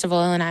to the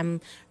festival and I'm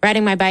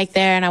riding my bike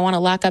there and I want to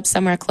lock up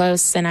somewhere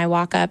close and I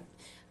walk up,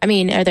 I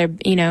mean, are there,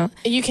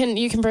 You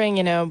can bring,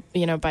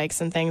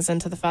 bikes and things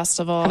into the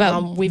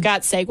festival. We've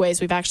got Segways.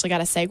 We've actually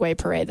got a Segway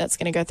parade that's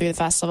going to go through the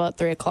festival at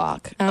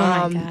 3:00. Oh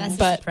my God. That's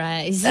a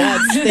surprise.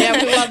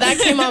 That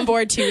came on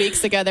board 2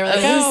 weeks ago. They were like,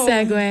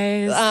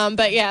 Segways.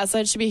 But yeah, so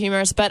it should be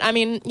humorous. But I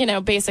mean,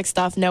 basic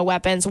stuff, no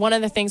weapons. One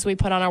of the things we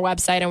put on our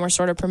website and we're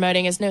sort of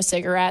promoting is no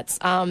cigarettes.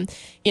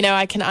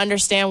 I can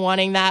understand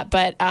wanting that,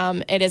 but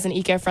it is an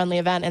eco-friendly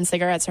event and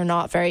cigarettes are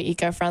not very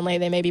eco-friendly.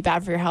 They may be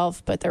bad for your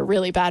health, but they're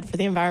really bad for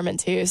the environment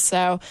too.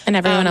 So and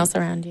everyone else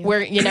around you.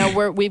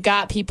 We've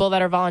got people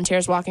that are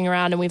volunteers walking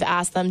around, and we've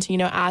asked them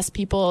to ask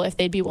people if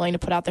they'd be willing to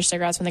put out their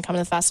cigarettes when they come to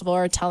the festival,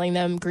 or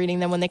greeting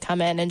them when they come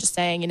in and just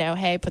saying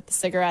hey, put the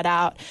cigarette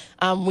out.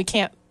 We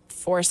can't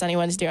force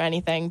anyone to do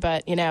anything,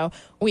 but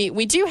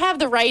we do have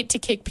the right to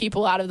kick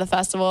people out of the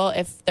festival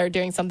if they're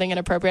doing something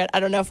inappropriate. I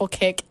don't know if we'll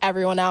kick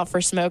everyone out for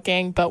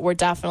smoking, but we're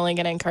definitely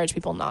going to encourage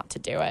people not to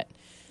do it.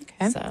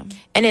 Okay. So.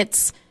 And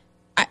it's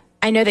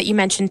I know that you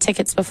mentioned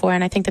tickets before,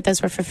 and I think that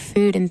those were for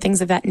food and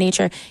things of that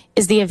nature.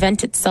 Is the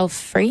event itself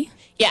free?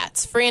 Yeah,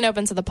 it's free and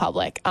open to the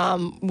public.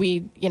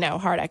 We,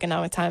 hard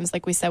economic times,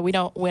 like we said, we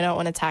don't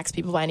want to tax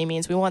people by any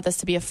means. We want this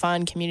to be a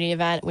fun community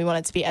event. We want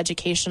it to be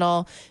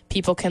educational.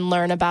 People can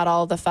learn about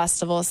all the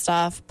festival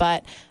stuff,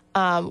 but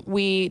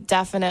we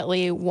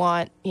definitely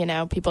want,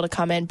 people to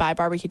come in, buy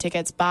barbecue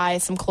tickets, buy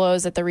some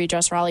clothes at the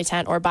Redress Raleigh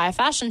tent, or buy a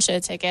fashion show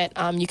ticket.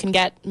 You can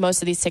get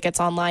most of these tickets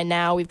online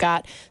now. We've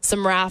got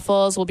some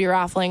raffles. We'll be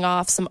raffling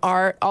off some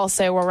art.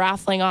 Also, we're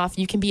raffling off.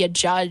 You can be a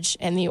judge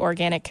in the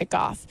organic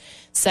kickoff.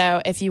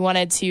 So if you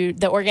wanted to,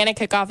 the organic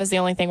kickoff is the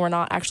only thing we're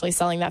not actually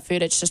selling that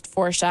food. It's just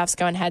 4 chefs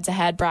going head to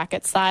head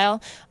bracket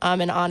style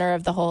in honor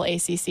of the whole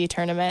ACC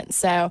tournament.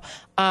 So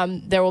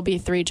there will be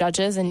 3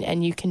 judges,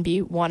 and you can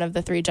be one of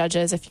the 3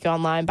 judges if you go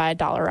online, buy a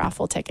 $1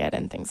 raffle ticket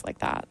and things like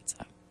that. So.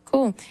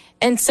 Cool.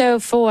 And so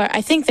for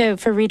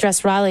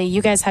Redress Raleigh,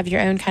 you guys have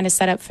your own kind of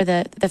setup for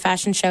the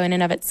fashion show in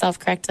and of itself,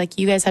 correct? Like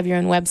you guys have your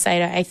own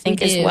website, I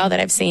think, as well, that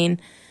I've seen.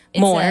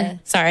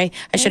 Sorry,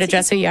 I should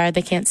address who you are.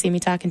 They can't see me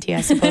talking to you,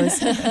 I suppose.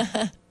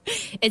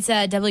 It's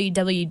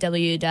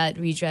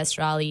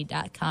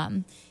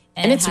www.redressraleigh.com.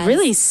 And it's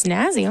really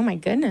snazzy. Oh, my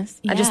goodness.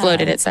 Yeah. I just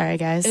loaded it. Sorry,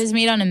 guys. It was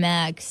made on a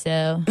Mac,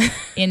 so,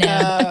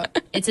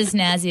 it's as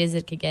snazzy as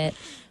it could get.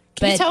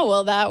 Can you tell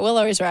Will that? Will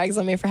always rags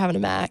on me for having a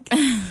Mac.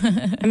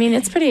 I mean,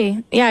 it's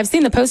pretty... Yeah, I've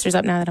seen the posters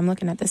up now that I'm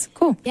looking at this.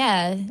 Cool.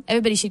 Yeah,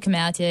 everybody should come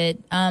out to it.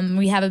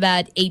 We have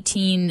about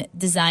 18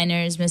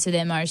 designers. Most of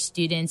them are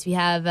students. We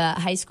have a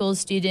high school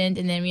student,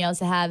 and then we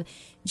also have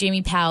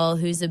Jamie Powell,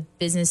 who's a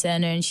business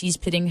owner, and she's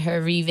putting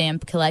her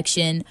revamp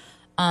collection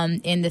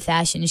in the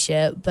fashion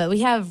show. But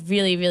we have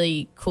really,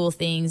 really cool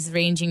things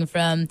ranging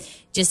from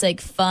just like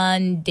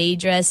fun day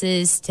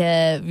dresses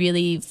to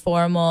really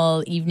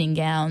formal evening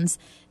gowns.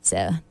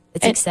 So...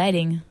 It's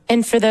exciting.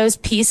 And for those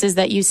pieces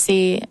that you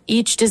see,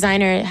 each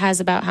designer has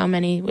about how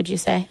many, would you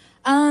say?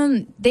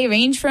 They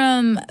range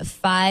from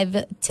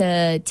 5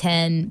 to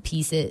 10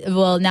 pieces.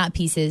 Well, not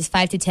pieces,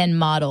 5 to 10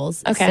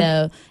 models. Okay.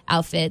 So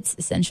outfits,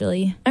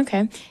 essentially.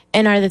 Okay.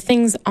 And are the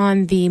things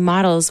on the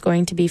models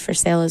going to be for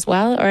sale as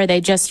well, or are they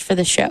just for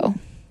the show?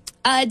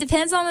 It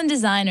depends on the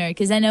designer,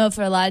 because I know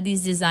for a lot of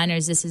these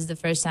designers, this is the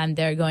first time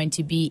they're going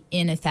to be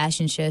in a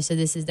fashion show, so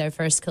this is their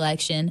first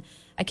collection.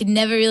 I could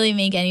never really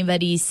make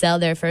anybody sell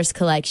their first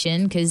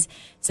collection because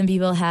some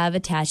people have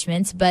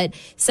attachments, but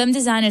some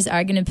designers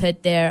are going to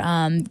put their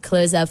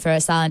clothes up for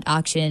a silent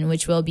auction,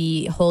 which we'll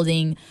be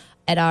holding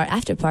at our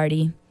after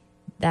party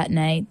that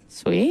night.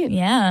 Sweet.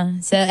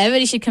 Yeah. So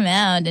everybody should come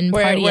out and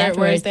party afterwards.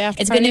 Where is the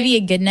after It's party? going to be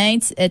a good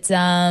night. It's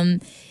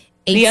the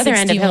other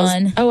end of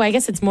Hills. Oh, I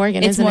guess it's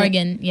Morgan, It's isn't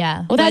Morgan, it?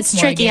 yeah. Well, that's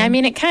tricky. Morgan. I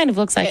mean, it kind of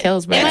looks like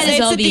Hillsborough. It might as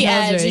well It's at be the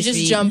edge. Hillsborough You just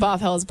Street. jump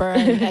off Hillsborough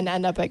and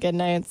end up at Good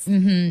Nights.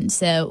 Mm-hmm.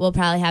 So we'll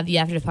probably have the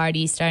after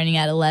party starting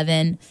at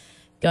 11,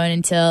 going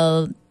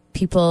until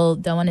people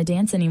don't want to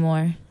dance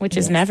anymore. Which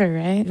is never,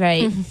 right?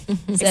 Right.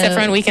 Except for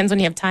on weekends when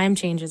you have time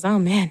changes. Oh,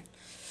 man.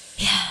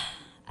 Yeah.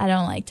 I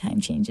don't like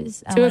time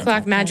changes. 2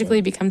 o'clock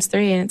magically becomes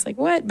 3, and it's like,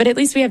 what? But at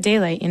least we have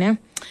daylight,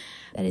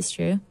 That is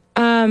true.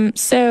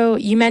 So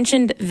you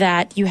mentioned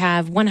that you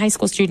have one high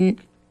school student,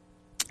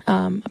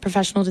 a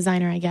professional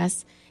designer, I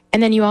guess.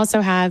 And then you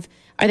also have,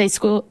 are they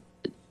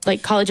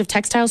College of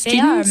Textile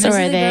students, or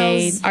are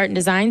they art and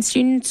design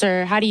students,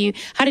 or how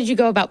did you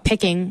go about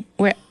picking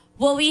where?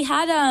 Well, we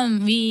had,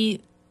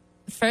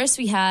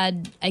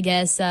 I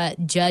guess,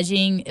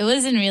 judging. It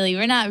wasn't really,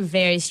 we're not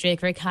very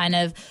strict.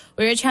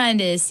 We were trying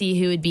to see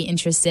who would be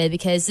interested,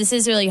 because this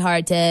is really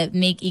hard to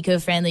make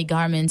eco-friendly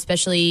garments,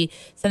 especially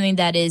something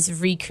that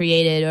is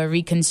recreated or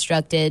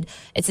reconstructed.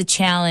 It's a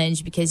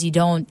challenge because you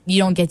don't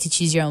get to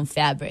choose your own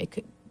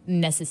fabric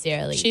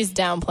necessarily. She's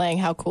downplaying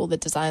how cool the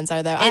designs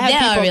are, though. I They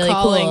have are people really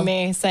calling cool.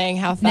 me saying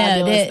how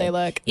fabulous they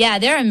look. Yeah,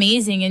 they're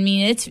amazing. I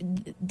mean,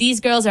 these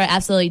girls are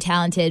absolutely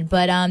talented,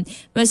 but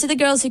most of the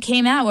girls who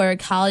came out were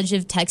College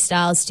of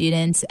Textile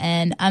students,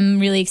 and I'm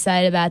really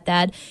excited about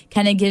that.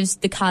 Kind of gives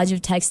the College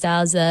of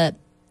Textiles a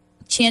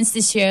chance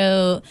to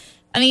show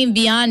I mean,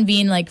 beyond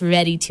being like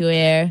ready to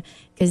wear,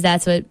 because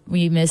that's what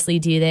we mostly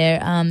do there,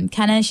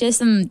 kind of show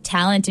some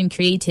talent and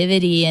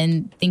creativity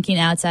and thinking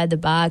outside the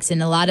box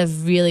and a lot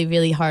of really,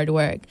 really hard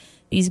work.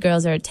 These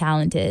girls are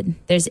talented.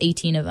 There's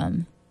 18 of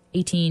them,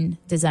 18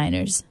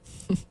 designers.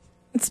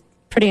 It's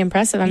pretty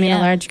impressive. I mean, Yeah.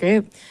 a large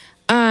group.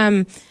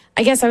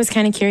 I guess I was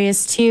kind of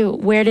curious too.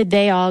 Where did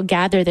they all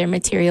gather their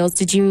materials?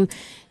 Did you?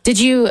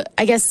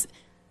 I guess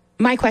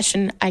my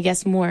question, I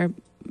guess more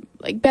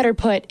like better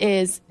put,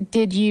 is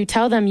did you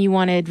tell them you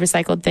wanted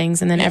recycled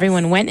things and then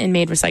everyone went and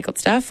made recycled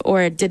stuff,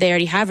 or did they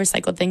already have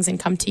recycled things and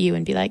come to you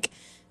and be like,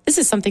 this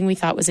is something we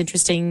thought was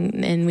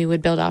interesting and we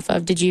would build off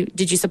of? Did you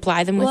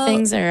supply them with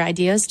things or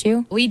ideas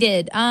too? We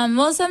did.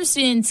 Well, some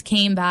students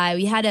came by.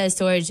 We had a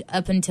storage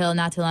up until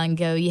not too long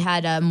ago. We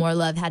had More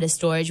Love had a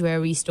storage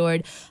where we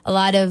stored a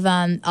lot of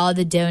all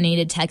the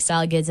donated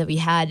textile goods that we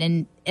had,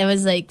 and it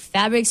was like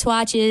fabric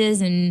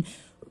swatches and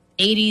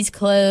 80s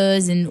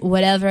clothes and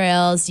whatever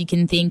else you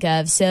can think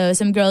of. So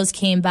some girls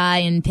came by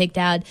and picked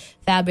out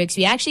fabrics.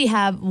 We actually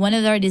have one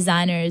of our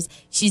designers.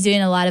 She's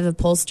doing a lot of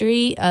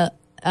upholstery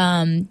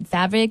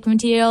fabric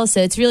material,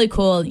 so it's really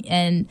cool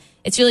and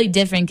it's really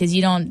different because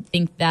you don't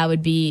think that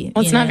would be.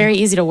 Well, it's not very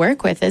easy to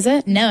work with, is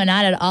it? No,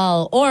 not at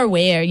all, or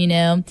wear,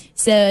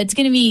 So it's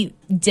going to be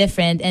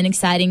different and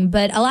exciting.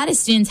 But a lot of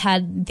students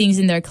had things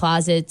in their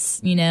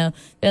closets, They're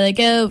like,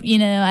 oh,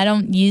 I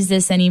don't use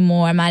this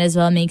anymore. I might as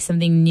well make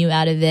something new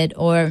out of it.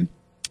 Or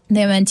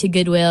they went to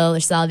Goodwill or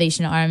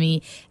Salvation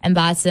Army and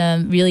bought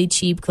some really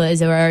cheap clothes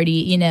that were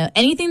already,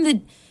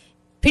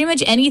 pretty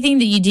much anything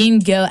that you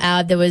didn't go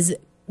out that was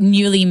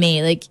newly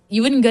made. Like,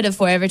 you wouldn't go to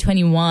Forever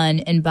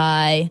 21 and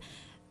buy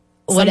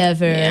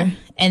whatever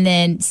and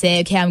then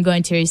say, okay, I'm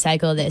going to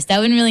recycle this. That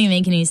wouldn't really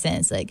make any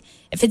sense. Like,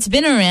 if it's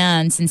been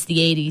around since the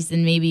 80s,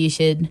 then maybe you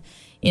should,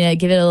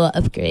 give it a little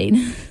upgrade.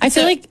 I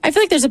feel like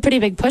there's a pretty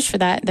big push for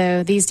that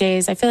though these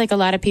days. I feel like a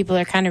lot of people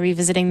are kind of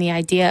revisiting the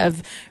idea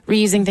of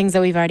reusing things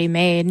that we've already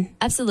made.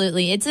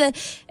 Absolutely.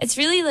 It's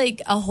really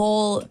like a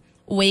whole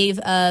wave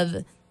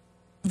of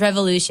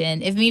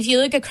revolution. If you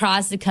look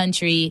across the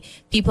country,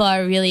 people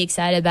are really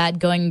excited about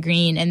going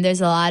green, and there's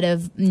a lot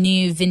of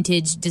new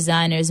vintage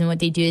designers, and what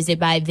they do is they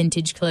buy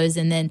vintage clothes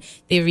and then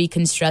they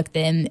reconstruct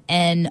them.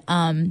 And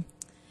I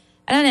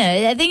don't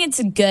know, I think it's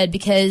good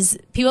because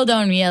people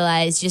don't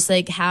realize just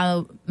like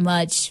how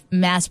much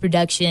mass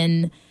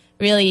production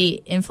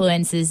really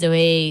influences the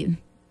way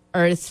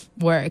Earth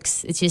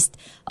works. It's just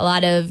a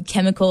lot of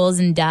chemicals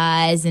and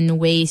dyes and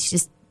waste,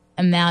 just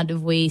amount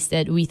of waste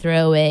that we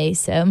throw away.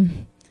 So.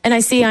 And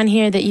I see on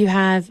here that you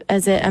have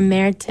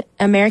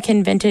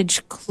American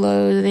Vintage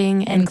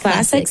Clothing and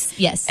Classics.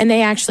 Yes. And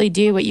they actually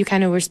do what you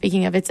kind of were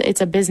speaking of. It's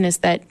a business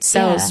that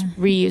sells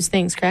reused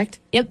things, correct?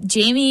 Yep.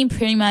 Jamie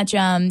pretty much,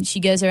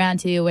 she goes around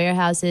to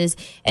warehouses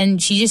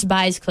and she just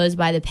buys clothes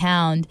by the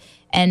pound.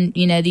 And,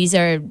 these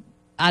are,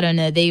 I don't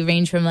know, they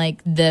range from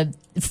like the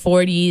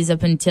 40s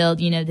up until,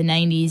 the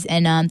 90s.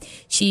 And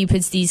she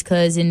puts these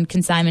clothes in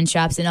consignment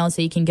shops, and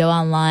also you can go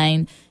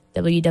online,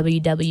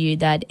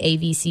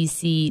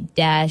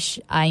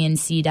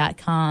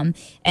 www.avcc-inc.com,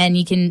 and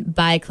you can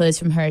buy clothes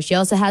from her. She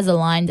also has a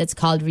line that's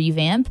called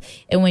Revamp,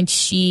 in which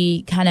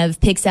she kind of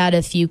picks out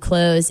a few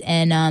clothes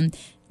and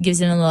gives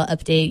them a little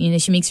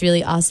update. She makes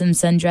really awesome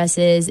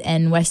sundresses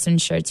and Western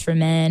shirts for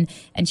men,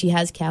 and she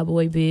has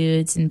cowboy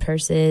boots and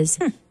purses.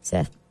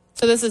 So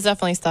this is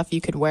definitely stuff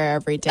you could wear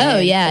every day. Oh,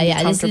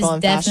 yeah. This is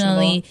and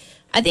definitely...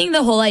 I think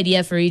the whole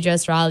idea for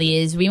Redress Raleigh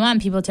is we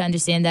want people to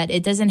understand that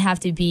it doesn't have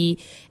to be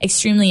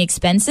extremely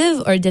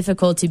expensive or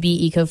difficult to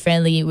be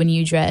eco-friendly when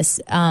you dress.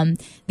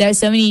 There are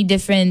so many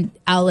different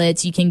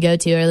outlets you can go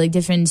to, or like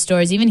different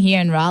stores, even here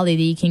in Raleigh,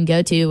 that you can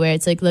go to where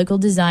it's like local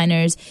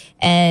designers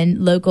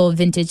and local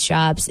vintage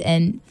shops.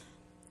 And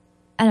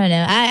I don't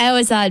know. I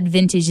always thought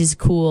vintage is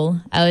cool.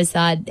 I always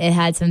thought it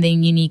had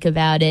something unique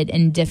about it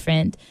and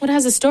different. Well, it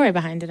has a story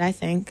behind it, I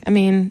think. I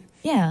mean...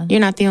 Yeah. You're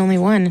not the only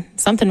one.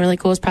 Something really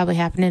cool has probably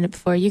happened in it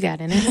before you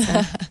got in it.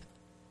 So.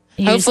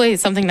 Hopefully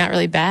it's something not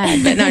really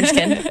bad, but no, I'm just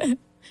kidding.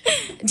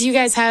 Do you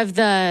guys have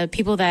the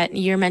people that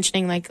you're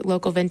mentioning, like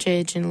local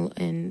vintage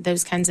and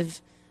those kinds of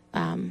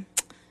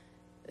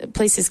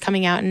places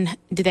coming out, and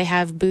do they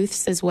have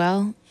booths as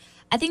well?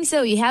 I think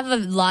so. We have a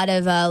lot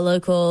of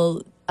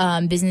local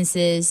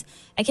businesses.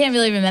 I can't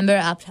really remember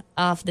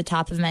off the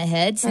top of my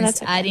head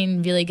since I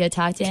didn't really go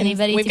talk to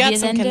anybody. We've to got be a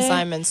some vendor,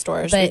 consignment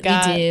stores. but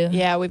we do.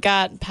 Yeah, we've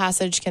got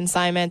Passage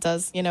Consignment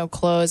does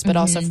clothes, but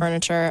also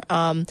furniture.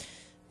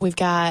 We've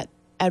got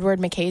Edward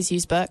McKay's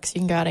used books.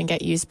 You can go out and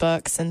get used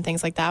books and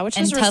things like that, which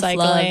And is Tough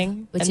recycling.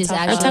 Love, which is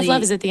actually Tough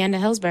Love is at the end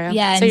of Hillsborough.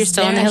 Yeah, so you're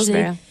still in the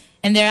Hillsborough.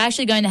 And they're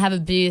actually going to have a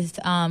booth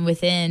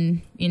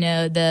within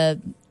the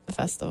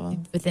festival.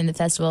 Within the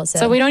festival.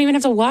 So we don't even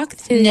have to walk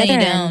to the other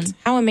end. Don't.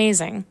 How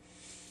amazing.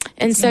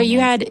 And so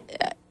you had,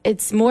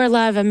 it's More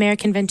Love,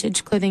 American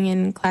Vintage Clothing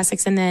and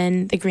Classics, and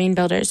then the Green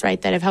Builders,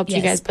 right, that have helped you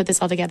guys put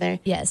this all together.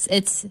 Yes,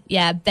 it's,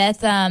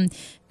 Beth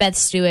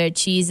Stewart,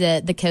 she's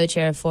the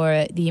co-chair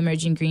for the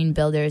Emerging Green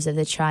Builders of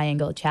the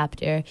Triangle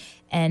chapter.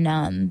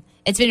 And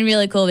it's been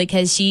really cool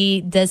because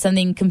she does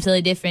something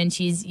completely different.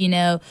 She's,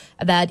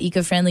 about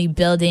eco-friendly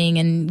building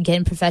and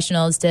getting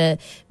professionals to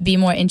be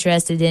more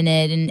interested in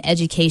it and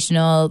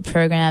educational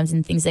programs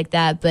and things like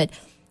that. But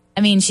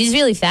I mean, she's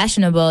really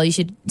fashionable. You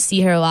should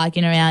see her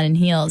walking around in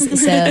heels.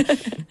 So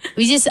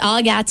we just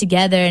all got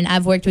together, and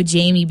I've worked with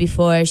Jamie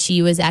before.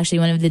 She was actually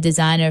one of the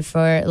designers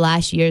for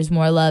last year's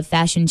More Love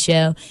fashion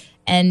show.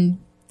 And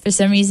for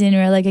some reason, we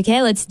were like,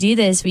 okay, let's do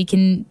this. We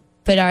can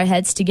put our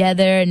heads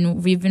together,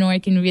 and we've been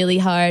working really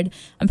hard.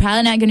 I'm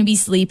probably not going to be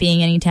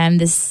sleeping anytime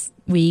this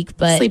week,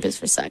 but sleep is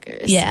for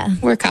suckers. Yeah,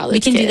 we're college. We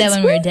can kids. do that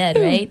when we're dead,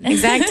 right?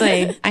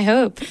 Exactly. I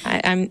hope.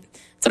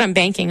 That's what I'm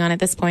banking on at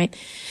this point.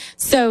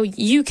 So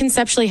you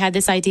conceptually had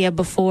this idea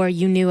before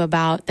you knew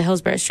about the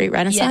Hillsborough Street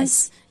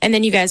Renaissance? Yes. And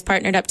then you guys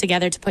partnered up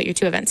together to put your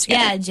two events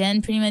together? Yeah,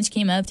 Jen pretty much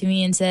came up to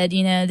me and said,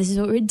 this is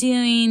what we're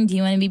doing. Do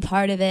you want to be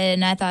part of it?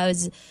 And I thought it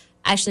was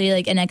actually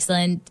like an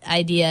excellent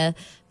idea,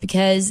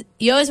 because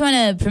you always want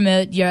to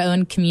promote your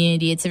own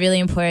community. It's really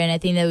important. I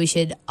think that we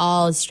should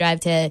all strive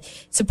to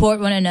support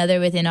one another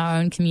within our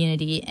own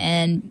community.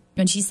 And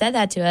when she said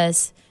that to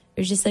us, it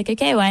was just like,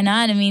 okay, why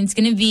not? I mean, it's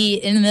going to be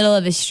in the middle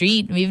of a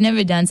street. We've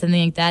never done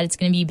something like that. It's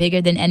going to be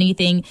bigger than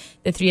anything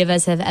the three of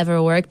us have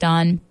ever worked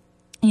on,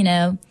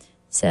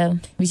 So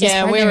we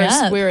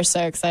just we were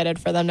so excited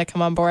for them to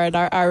come on board.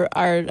 Our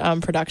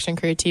production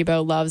crew,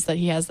 Tebow, loves that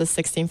he has the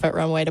 16-foot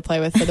runway to play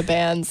with for the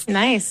bands.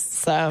 Nice.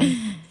 So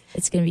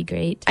it's going to be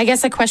great. I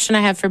guess a question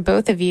I have for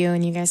both of you,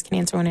 and you guys can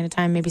answer one at a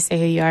time, maybe say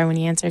who you are when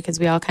you answer, because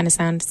we all kind of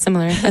sound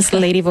similar as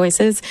lady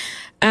voices,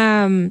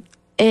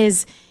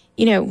 is,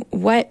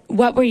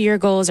 what were your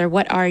goals, or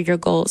what are your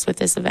goals with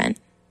this event?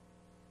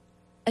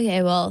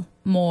 Okay, well,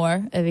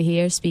 more over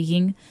here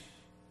speaking.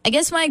 I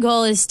guess my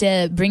goal is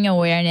to bring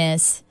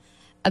awareness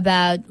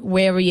about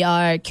where we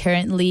are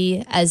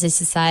currently as a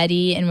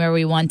society and where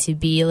we want to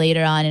be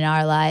later on in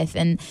our life.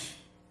 And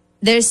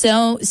there's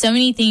so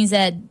many things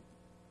that,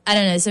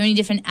 so many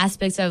different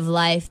aspects of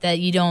life that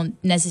you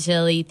don't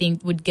necessarily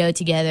think would go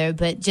together.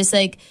 But just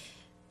like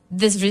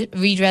this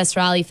Redress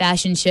Raleigh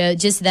fashion show,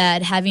 just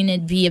that, having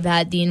it be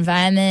about the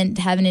environment,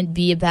 having it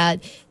be about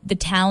the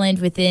talent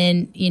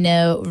within,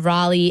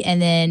 Raleigh, and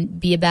then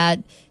be about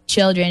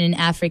children in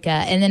Africa.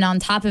 And then on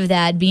top of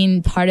that,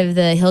 being part of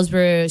the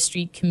Hillsborough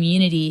Street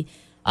community,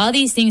 all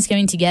these things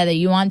coming together.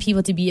 You want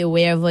people to be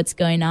aware of what's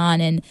going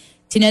on and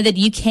to know that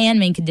you can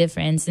make a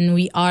difference, and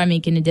we are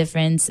making a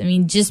difference. I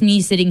mean, just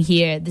me sitting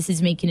here, this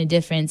is making a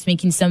difference,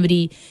 making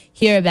somebody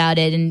hear about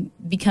it and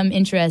become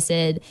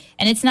interested.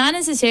 And it's not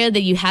necessarily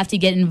that you have to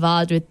get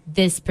involved with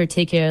this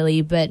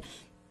particularly, but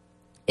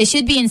it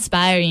should be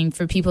inspiring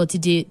for people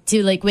to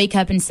wake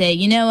up and say,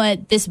 you know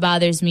what, this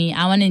bothers me.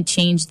 I want to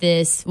change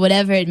this,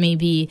 whatever it may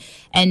be,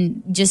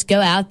 and just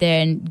go out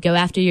there and go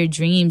after your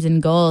dreams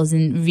and goals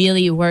and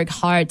really work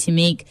hard to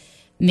make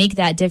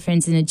that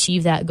difference and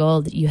achieve that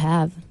goal that you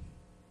have.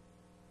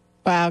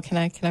 Wow, can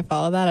I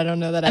follow that? I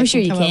don't know that I'm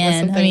sure you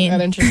can.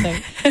 That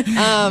interesting.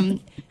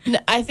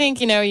 I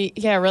think,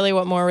 really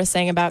what Maura was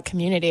saying about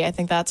community, I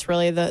think that's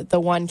really the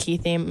one key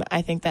theme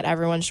I think that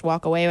everyone should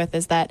walk away with,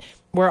 is that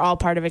we're all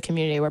part of a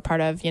community. We're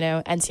part of,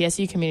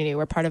 NCSU community.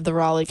 We're part of the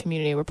Raleigh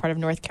community. We're part of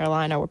North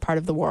Carolina. We're part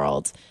of the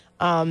world.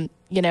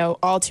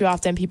 All too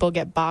often people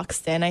get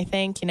boxed in, I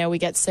think. We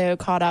get so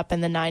caught up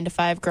in the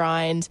 9-to-5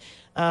 grind.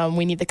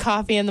 We need the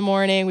coffee in the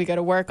morning. We go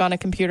to work on a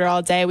computer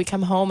all day. We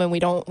come home and we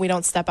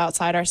don't step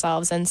outside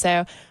ourselves. And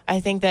so I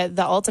think that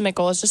the ultimate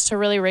goal is just to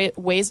really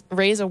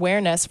raise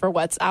awareness for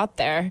what's out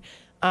there.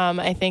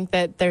 I think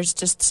that there's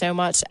just so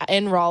much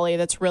in Raleigh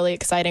that's really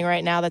exciting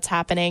right now that's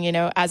happening.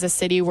 As a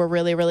city, we're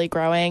really, really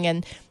growing,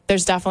 and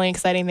there's definitely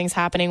exciting things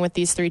happening with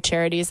these 3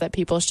 charities that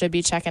people should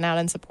be checking out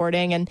and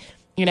supporting. And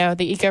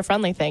the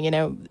eco-friendly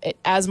thing,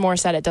 as Moore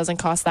said, it doesn't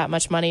cost that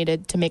much money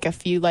to make a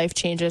few life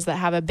changes that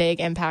have a big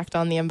impact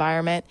on the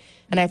environment.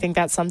 And I think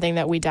that's something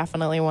that we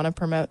definitely want to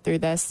promote through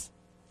this.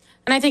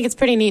 And I think it's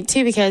pretty neat,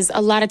 too, because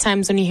a lot of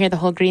times when you hear the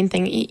whole green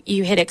thing,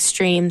 you hit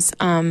extremes.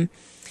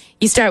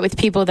 You start with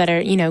people that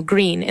are,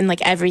 green, and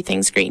like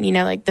everything's green,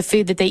 like the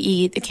food that they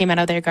eat that came out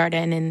of their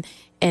garden,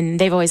 and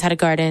they've always had a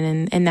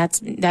garden, and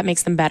that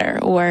makes them better.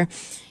 Or,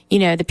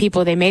 the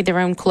people, they made their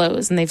own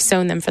clothes and they've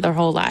sewn them for their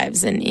whole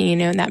lives, and,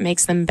 and that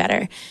makes them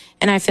better.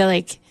 And I feel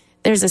like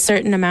there's a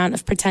certain amount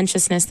of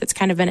pretentiousness that's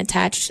kind of been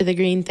attached to the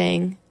green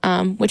thing,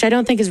 which I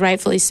don't think is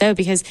rightfully so,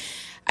 because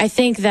I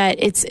think that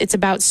it's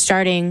about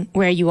starting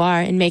where you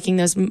are and making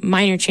those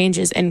minor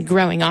changes and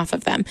growing off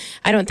of them.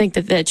 I don't think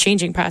that the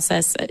changing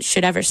process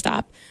should ever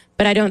stop,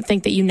 but I don't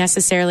think that you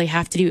necessarily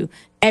have to do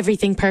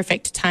everything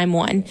perfect time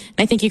one. And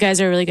I think you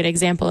guys are a really good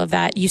example of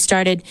that. You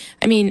started,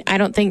 you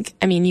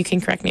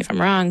can correct me if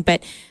I'm wrong,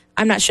 but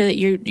I'm not sure that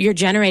your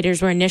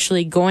generators were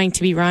initially going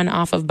to be run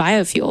off of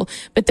biofuel,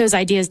 but those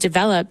ideas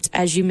developed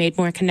as you made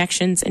more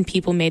connections and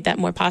people made that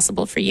more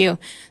possible for you.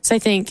 So I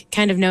think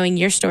kind of knowing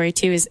your story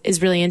too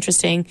is really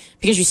interesting,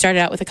 because you started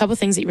out with a couple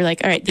things that you were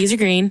like, all right, these are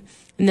green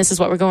and this is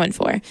what we're going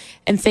for.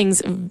 And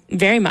things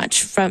very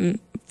much from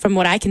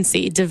what I can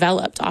see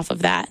developed off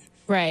of that.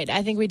 Right.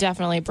 I think we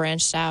definitely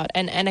branched out.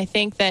 And I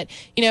think that,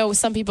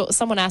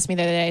 someone asked me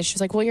the other day, she was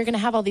like, well, you're going to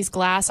have all these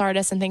glass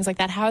artists and things like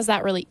that. How is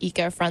that really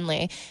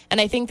eco-friendly? And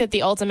I think that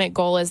the ultimate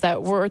goal is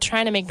that we're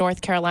trying to make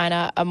North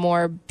Carolina a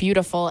more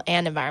beautiful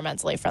and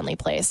environmentally friendly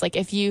place. Like,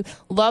 if you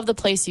love the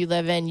place you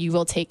live in, you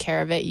will take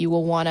care of it. You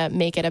will want to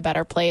make it a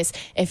better place.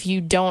 If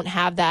you don't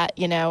have that,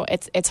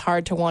 it's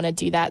hard to want to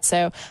do that.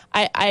 So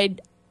I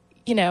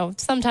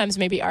sometimes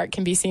maybe art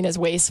can be seen as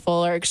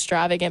wasteful or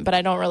extravagant, but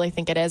I don't really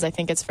think it is. I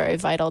think it's very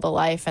vital to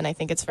life, and I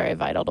think it's very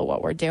vital to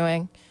what we're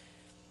doing.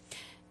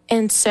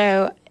 And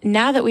so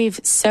now that we've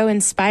so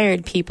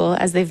inspired people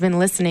as they've been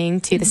listening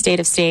to the State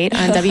of State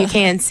on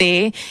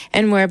WKNC,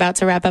 and we're about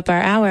to wrap up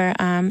our hour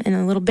in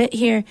a little bit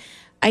here,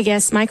 I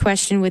guess my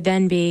question would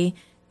then be,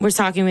 we're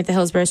talking with the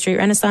Hillsborough Street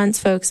Renaissance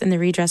folks and the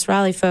Redress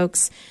Raleigh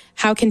folks.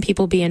 How can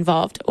people be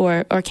involved,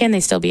 or can they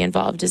still be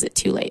involved? Is it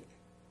too late?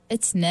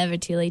 It's never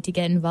too late to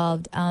get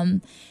involved.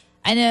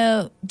 I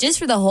know just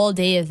for the whole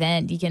day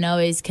event, you can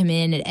always come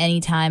in at any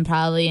time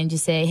probably and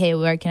just say, hey,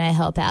 where can I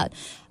help out?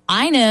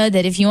 I know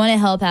that if you want to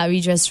help out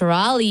Redress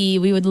Raleigh,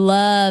 we would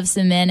love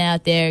some men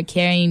out there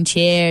carrying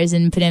chairs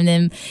and putting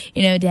them,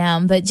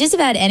 down. But just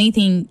about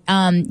anything,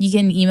 you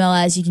can email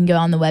us. You can go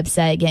on the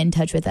website, get in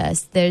touch with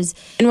us.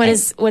 And what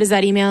is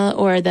that email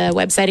or the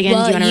website again?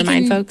 Well, do you want to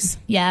remind folks?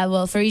 Yeah,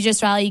 well, for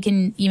Redress Raleigh, you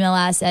can email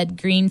us at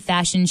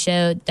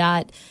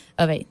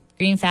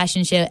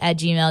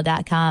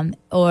greenfashionshow@gmail.com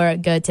or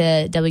go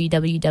to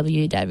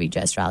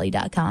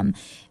www.redressraleigh.com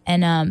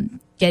and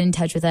get in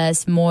touch with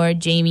us. More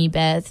Jamie,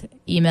 Beth,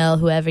 email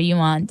whoever you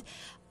want.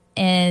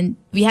 And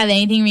we have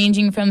anything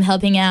ranging from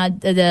helping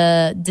out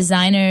the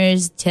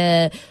designers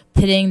to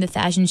putting the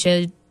fashion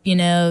show,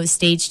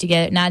 stage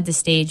together, not the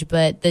stage,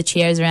 but the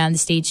chairs around the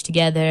stage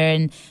together,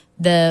 and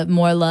the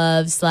More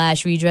Love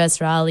 /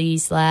 Redress Raleigh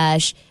 /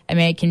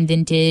 American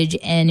Vintage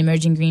and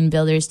Emerging Green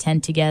Builders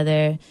tent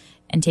together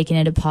and taking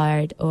it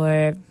apart,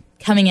 or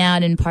coming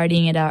out and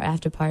partying at our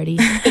after party.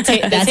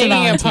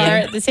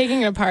 The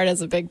taking apart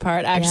is a big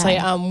part, actually.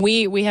 Yeah.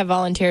 We have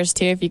volunteers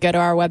too. If you go to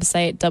our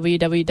website,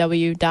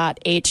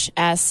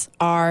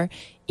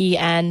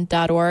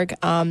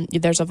 www.hsren.org,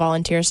 there's a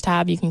volunteers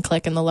tab. You can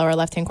click in the lower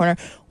left-hand corner.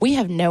 We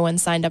have no one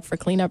signed up for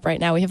cleanup right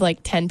now. We have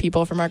like 10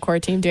 people from our core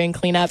team doing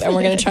cleanup, and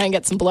we're going to try and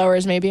get some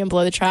blowers maybe and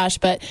blow the trash.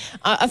 But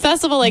a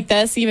festival like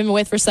this, even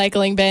with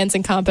recycling bins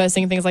and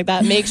composting and things like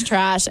that, makes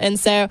trash. And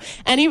so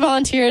any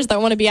volunteers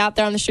that want to be out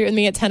there on the street with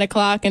me at 10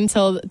 o'clock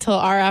until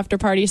our after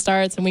party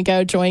starts and we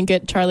go join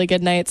Charlie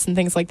Goodnights and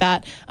things like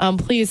that,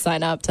 please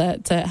sign up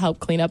to help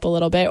clean up a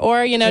little bit.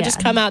 Or,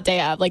 just come out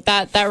day of. Like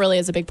that really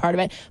is a big part of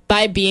it.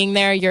 By being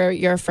there,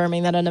 you're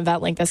affirming that an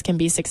event like this can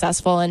be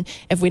successful. And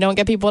if we don't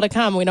get people to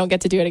come, we don't get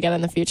to do it again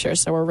in the future.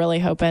 So we're really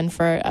hoping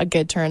for a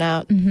good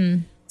turnout.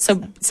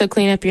 Mm-hmm. So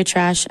clean up your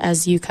trash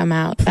as you come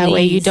out. Please. That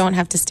way you don't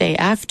have to stay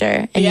after,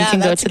 and you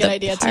can go to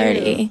the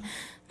party.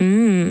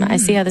 I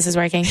see how this is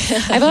working.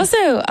 I've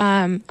also,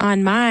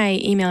 on my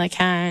email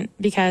account,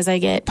 because I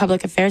get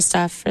public affairs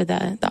stuff for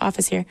the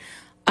office here,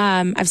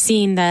 I've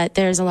seen that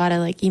there's a lot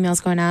of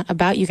emails going out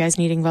about you guys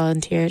needing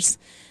volunteers.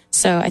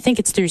 So I think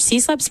it's through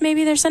C-Slips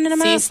maybe they're sending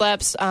them out?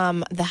 C-Slips,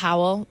 the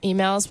Howl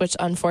emails, which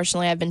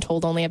unfortunately I've been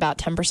told only about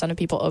 10% of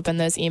people open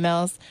those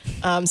emails.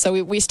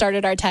 So we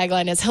started our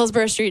tagline as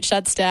Hillsborough Street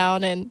shuts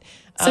down. And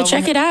so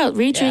check it out.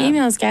 Read your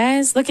emails,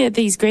 guys. Look at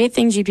these great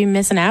things you'd be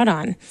missing out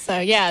on.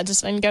 So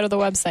just go to the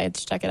website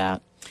to check it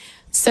out.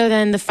 So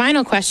then the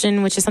final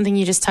question, which is something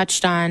you just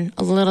touched on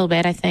a little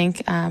bit, I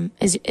think,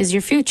 is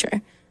your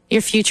future.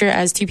 Your future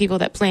as two people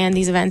that plan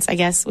these events, I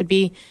guess, would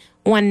be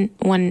one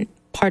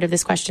part of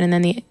this question. And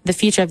then the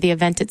future of the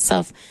event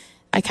itself,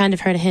 I kind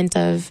of heard a hint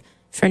of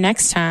for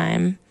next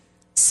time.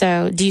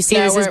 So do you see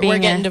this as being we're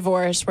getting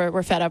divorced.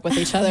 We're fed up with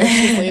each other.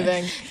 She's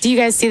leaving. Do you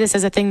guys see this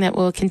as a thing that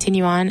will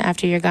continue on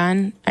after you're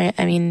gone?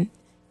 I mean,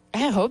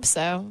 I hope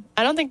so.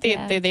 I don't think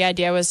the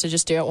idea was to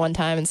just do it one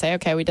time and say,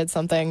 okay, we did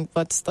something.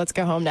 Let's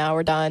go home now.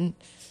 We're done.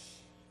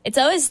 It's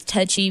always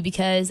touchy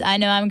because I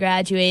know I'm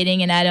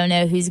graduating and I don't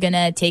know who's going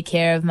to take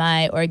care of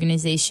my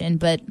organization.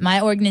 But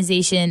my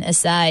organization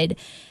aside,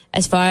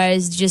 as far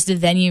as just the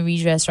venue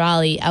Redress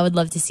Raleigh, I would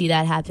love to see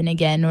that happen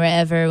again,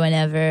 wherever,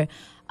 whenever.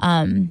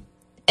 I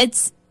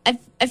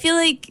feel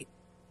like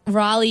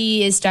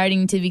Raleigh is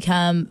starting to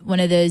become one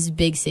of those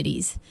big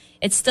cities.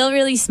 It's still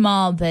really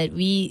small, but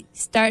we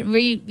have,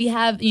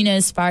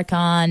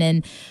 SparkCon,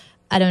 and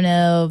I don't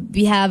know,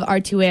 we have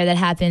Art2Wear that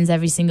happens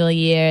every single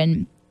year,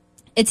 and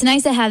it's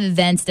nice to have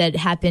events that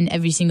happen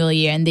every single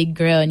year and they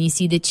grow and you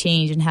see the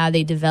change and how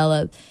they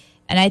develop.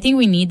 And I think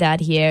we need that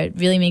here. It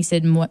really makes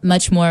it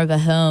much more of a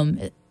home,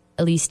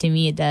 at least to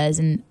me it does.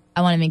 And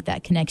I want to make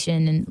that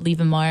connection and leave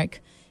a mark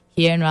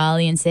here in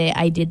Raleigh and say,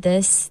 I did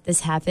this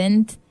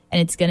happened,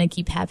 and it's going to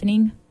keep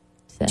happening.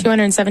 So.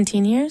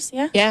 217 years,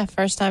 yeah? Yeah,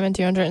 first time in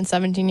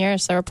 217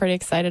 years, so we're pretty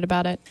excited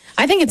about it.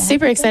 I think it's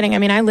super exciting. I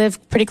mean, I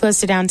live pretty close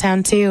to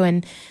downtown, too,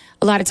 and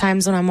a lot of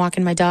times when I'm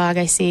walking my dog,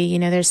 I see, you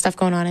know, there's stuff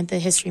going on at the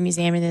History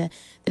Museum or the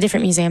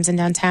different museums in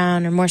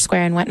downtown or Moore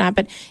Square and whatnot.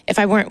 But if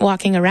I weren't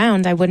walking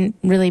around, I wouldn't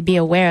really be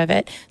aware of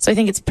it. So I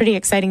think it's pretty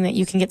exciting that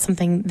you can get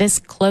something this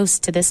close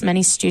to this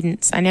many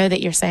students. I know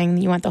that you're saying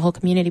you want the whole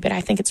community, but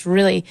I think it's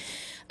really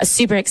a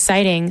super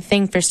exciting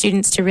thing for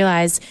students to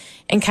realize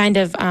and kind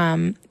of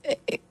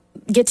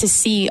get to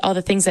see all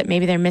the things that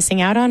maybe they're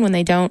missing out on when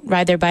they don't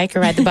ride their bike or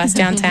ride the bus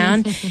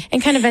downtown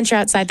and kind of venture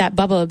outside that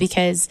bubble.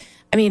 Because,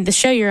 I mean, the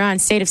show you're on,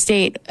 State of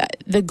State,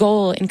 the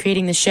goal in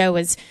creating the show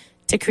was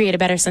to create a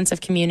better sense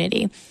of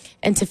community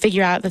and to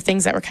figure out the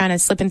things that were kind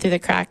of slipping through the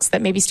cracks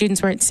that maybe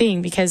students weren't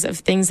seeing because of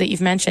things that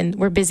you've mentioned.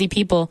 We're busy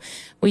people.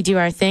 We do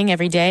our thing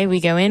every day. We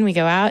go in, we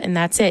go out, and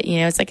that's it. You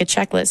know, it's like a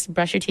checklist.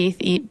 Brush your teeth,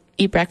 eat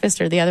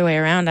breakfast, or the other way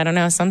around. I don't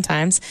know,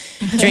 sometimes.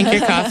 Drink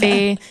your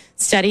coffee,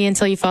 study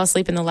until you fall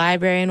asleep in the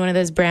library in one of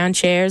those brown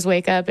chairs,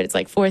 wake up, it's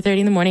like 4:30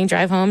 in the morning,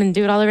 drive home and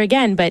do it all over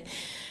again. But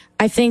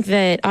I think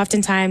that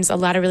oftentimes a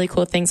lot of really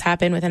cool things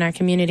happen within our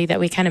community that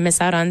we kind of miss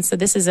out on. So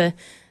this is a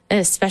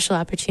special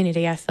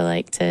opportunity, I feel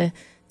like, to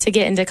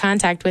get into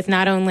contact with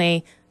not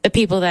only the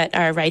people that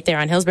are right there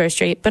on Hillsborough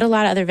Street, but a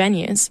lot of other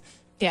venues.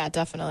 Yeah,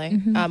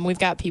 definitely. We've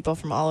got people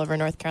from all over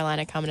North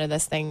Carolina coming to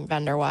this thing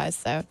vendor-wise,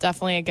 so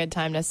definitely a good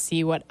time to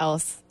see what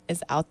else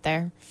is out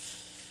there.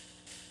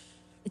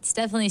 It's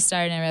definitely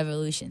starting a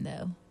revolution,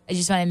 though. I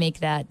just want to make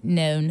that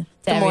known to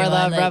The everyone. More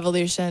Love Like,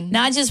 revolution.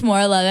 Not just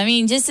More Love. I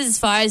mean, just as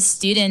far as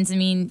students, I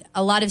mean,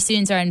 a lot of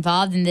students are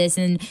involved in this,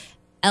 and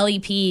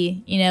LEP,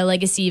 you know,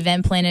 Legacy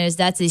Event Planners,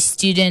 that's a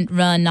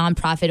student-run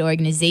nonprofit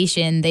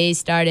organization. They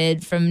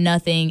started from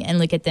nothing, and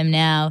look at them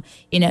now.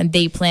 You know,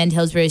 they planned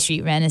Hillsborough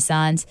Street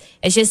Renaissance.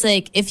 It's just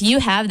like, if you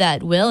have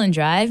that will and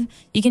drive,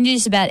 you can do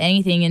just about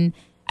anything. And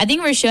I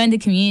think we're showing the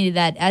community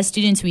that as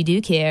students, we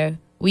do care.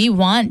 We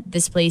want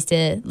this place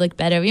to look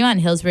better. We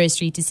want Hillsborough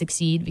Street to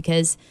succeed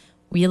because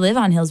we live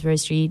on Hillsborough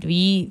Street.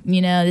 We,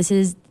 you know,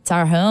 it's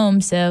our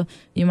home, so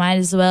you might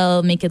as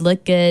well make it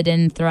look good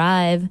and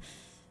thrive.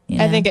 You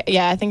know?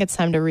 I think it's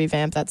time to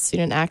revamp that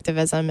student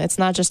activism. It's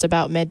not just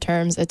about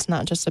midterms. It's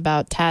not just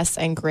about tests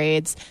and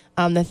grades.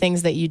 The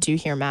things that you do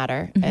here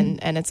matter.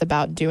 And it's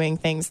about doing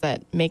things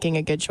making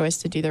a good choice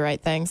to do the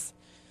right things.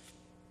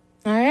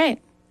 All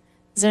right.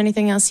 Is there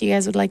anything else you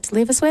guys would like to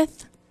leave us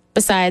with?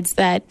 Besides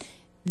that,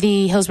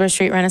 the Hillsborough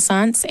Street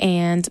Renaissance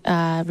and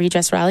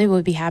Redress Rally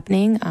will be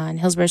happening on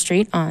Hillsborough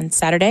Street on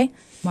Saturday,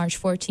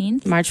 March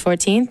 14th. March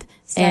 14th.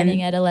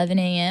 Starting at 11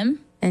 a.m.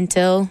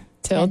 Until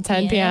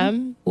 10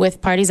 p.m.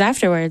 with parties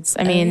afterwards.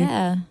 I mean,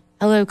 yeah.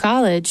 Hello,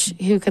 college.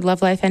 Who could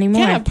love life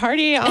anymore? Yeah,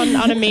 party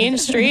on a main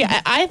street.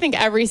 I think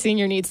every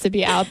senior needs to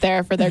be out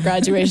there for their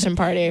graduation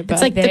party. But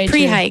It's like the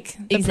pre-hike.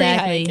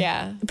 Exactly.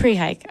 Yeah. The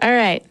pre-hike. All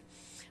right.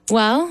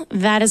 Well,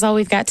 that is all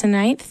we've got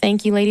tonight.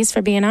 Thank you, ladies,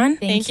 for being on.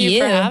 Thank you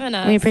for having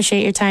us. We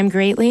appreciate your time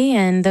greatly.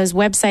 And those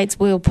websites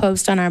we'll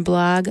post on our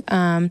blog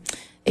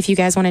if you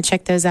guys want to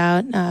check those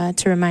out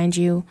to remind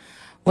you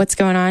what's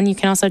going on. You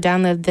can also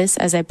download this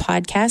as a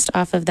podcast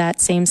off of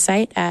that same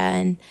site.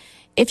 And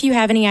if you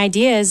have any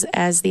ideas,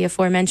 as the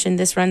aforementioned,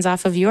 this runs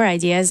off of your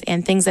ideas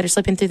and things that are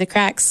slipping through the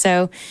cracks.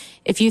 So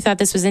if you thought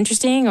this was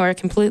interesting or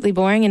completely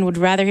boring and would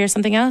rather hear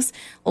something else,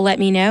 let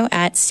me know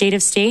at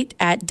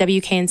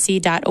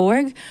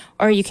stateofstate@wknc.org,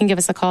 or you can give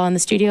us a call on the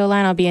studio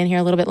line. I'll be in here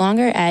a little bit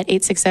longer at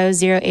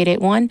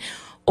 860-0881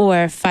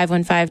 or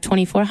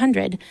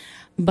 515-2400.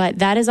 But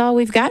that is all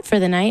we've got for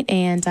the night.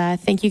 And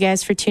thank you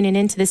guys for tuning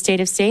in to the State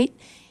of State.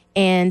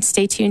 And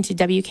stay tuned to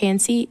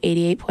WKNC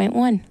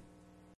 88.1.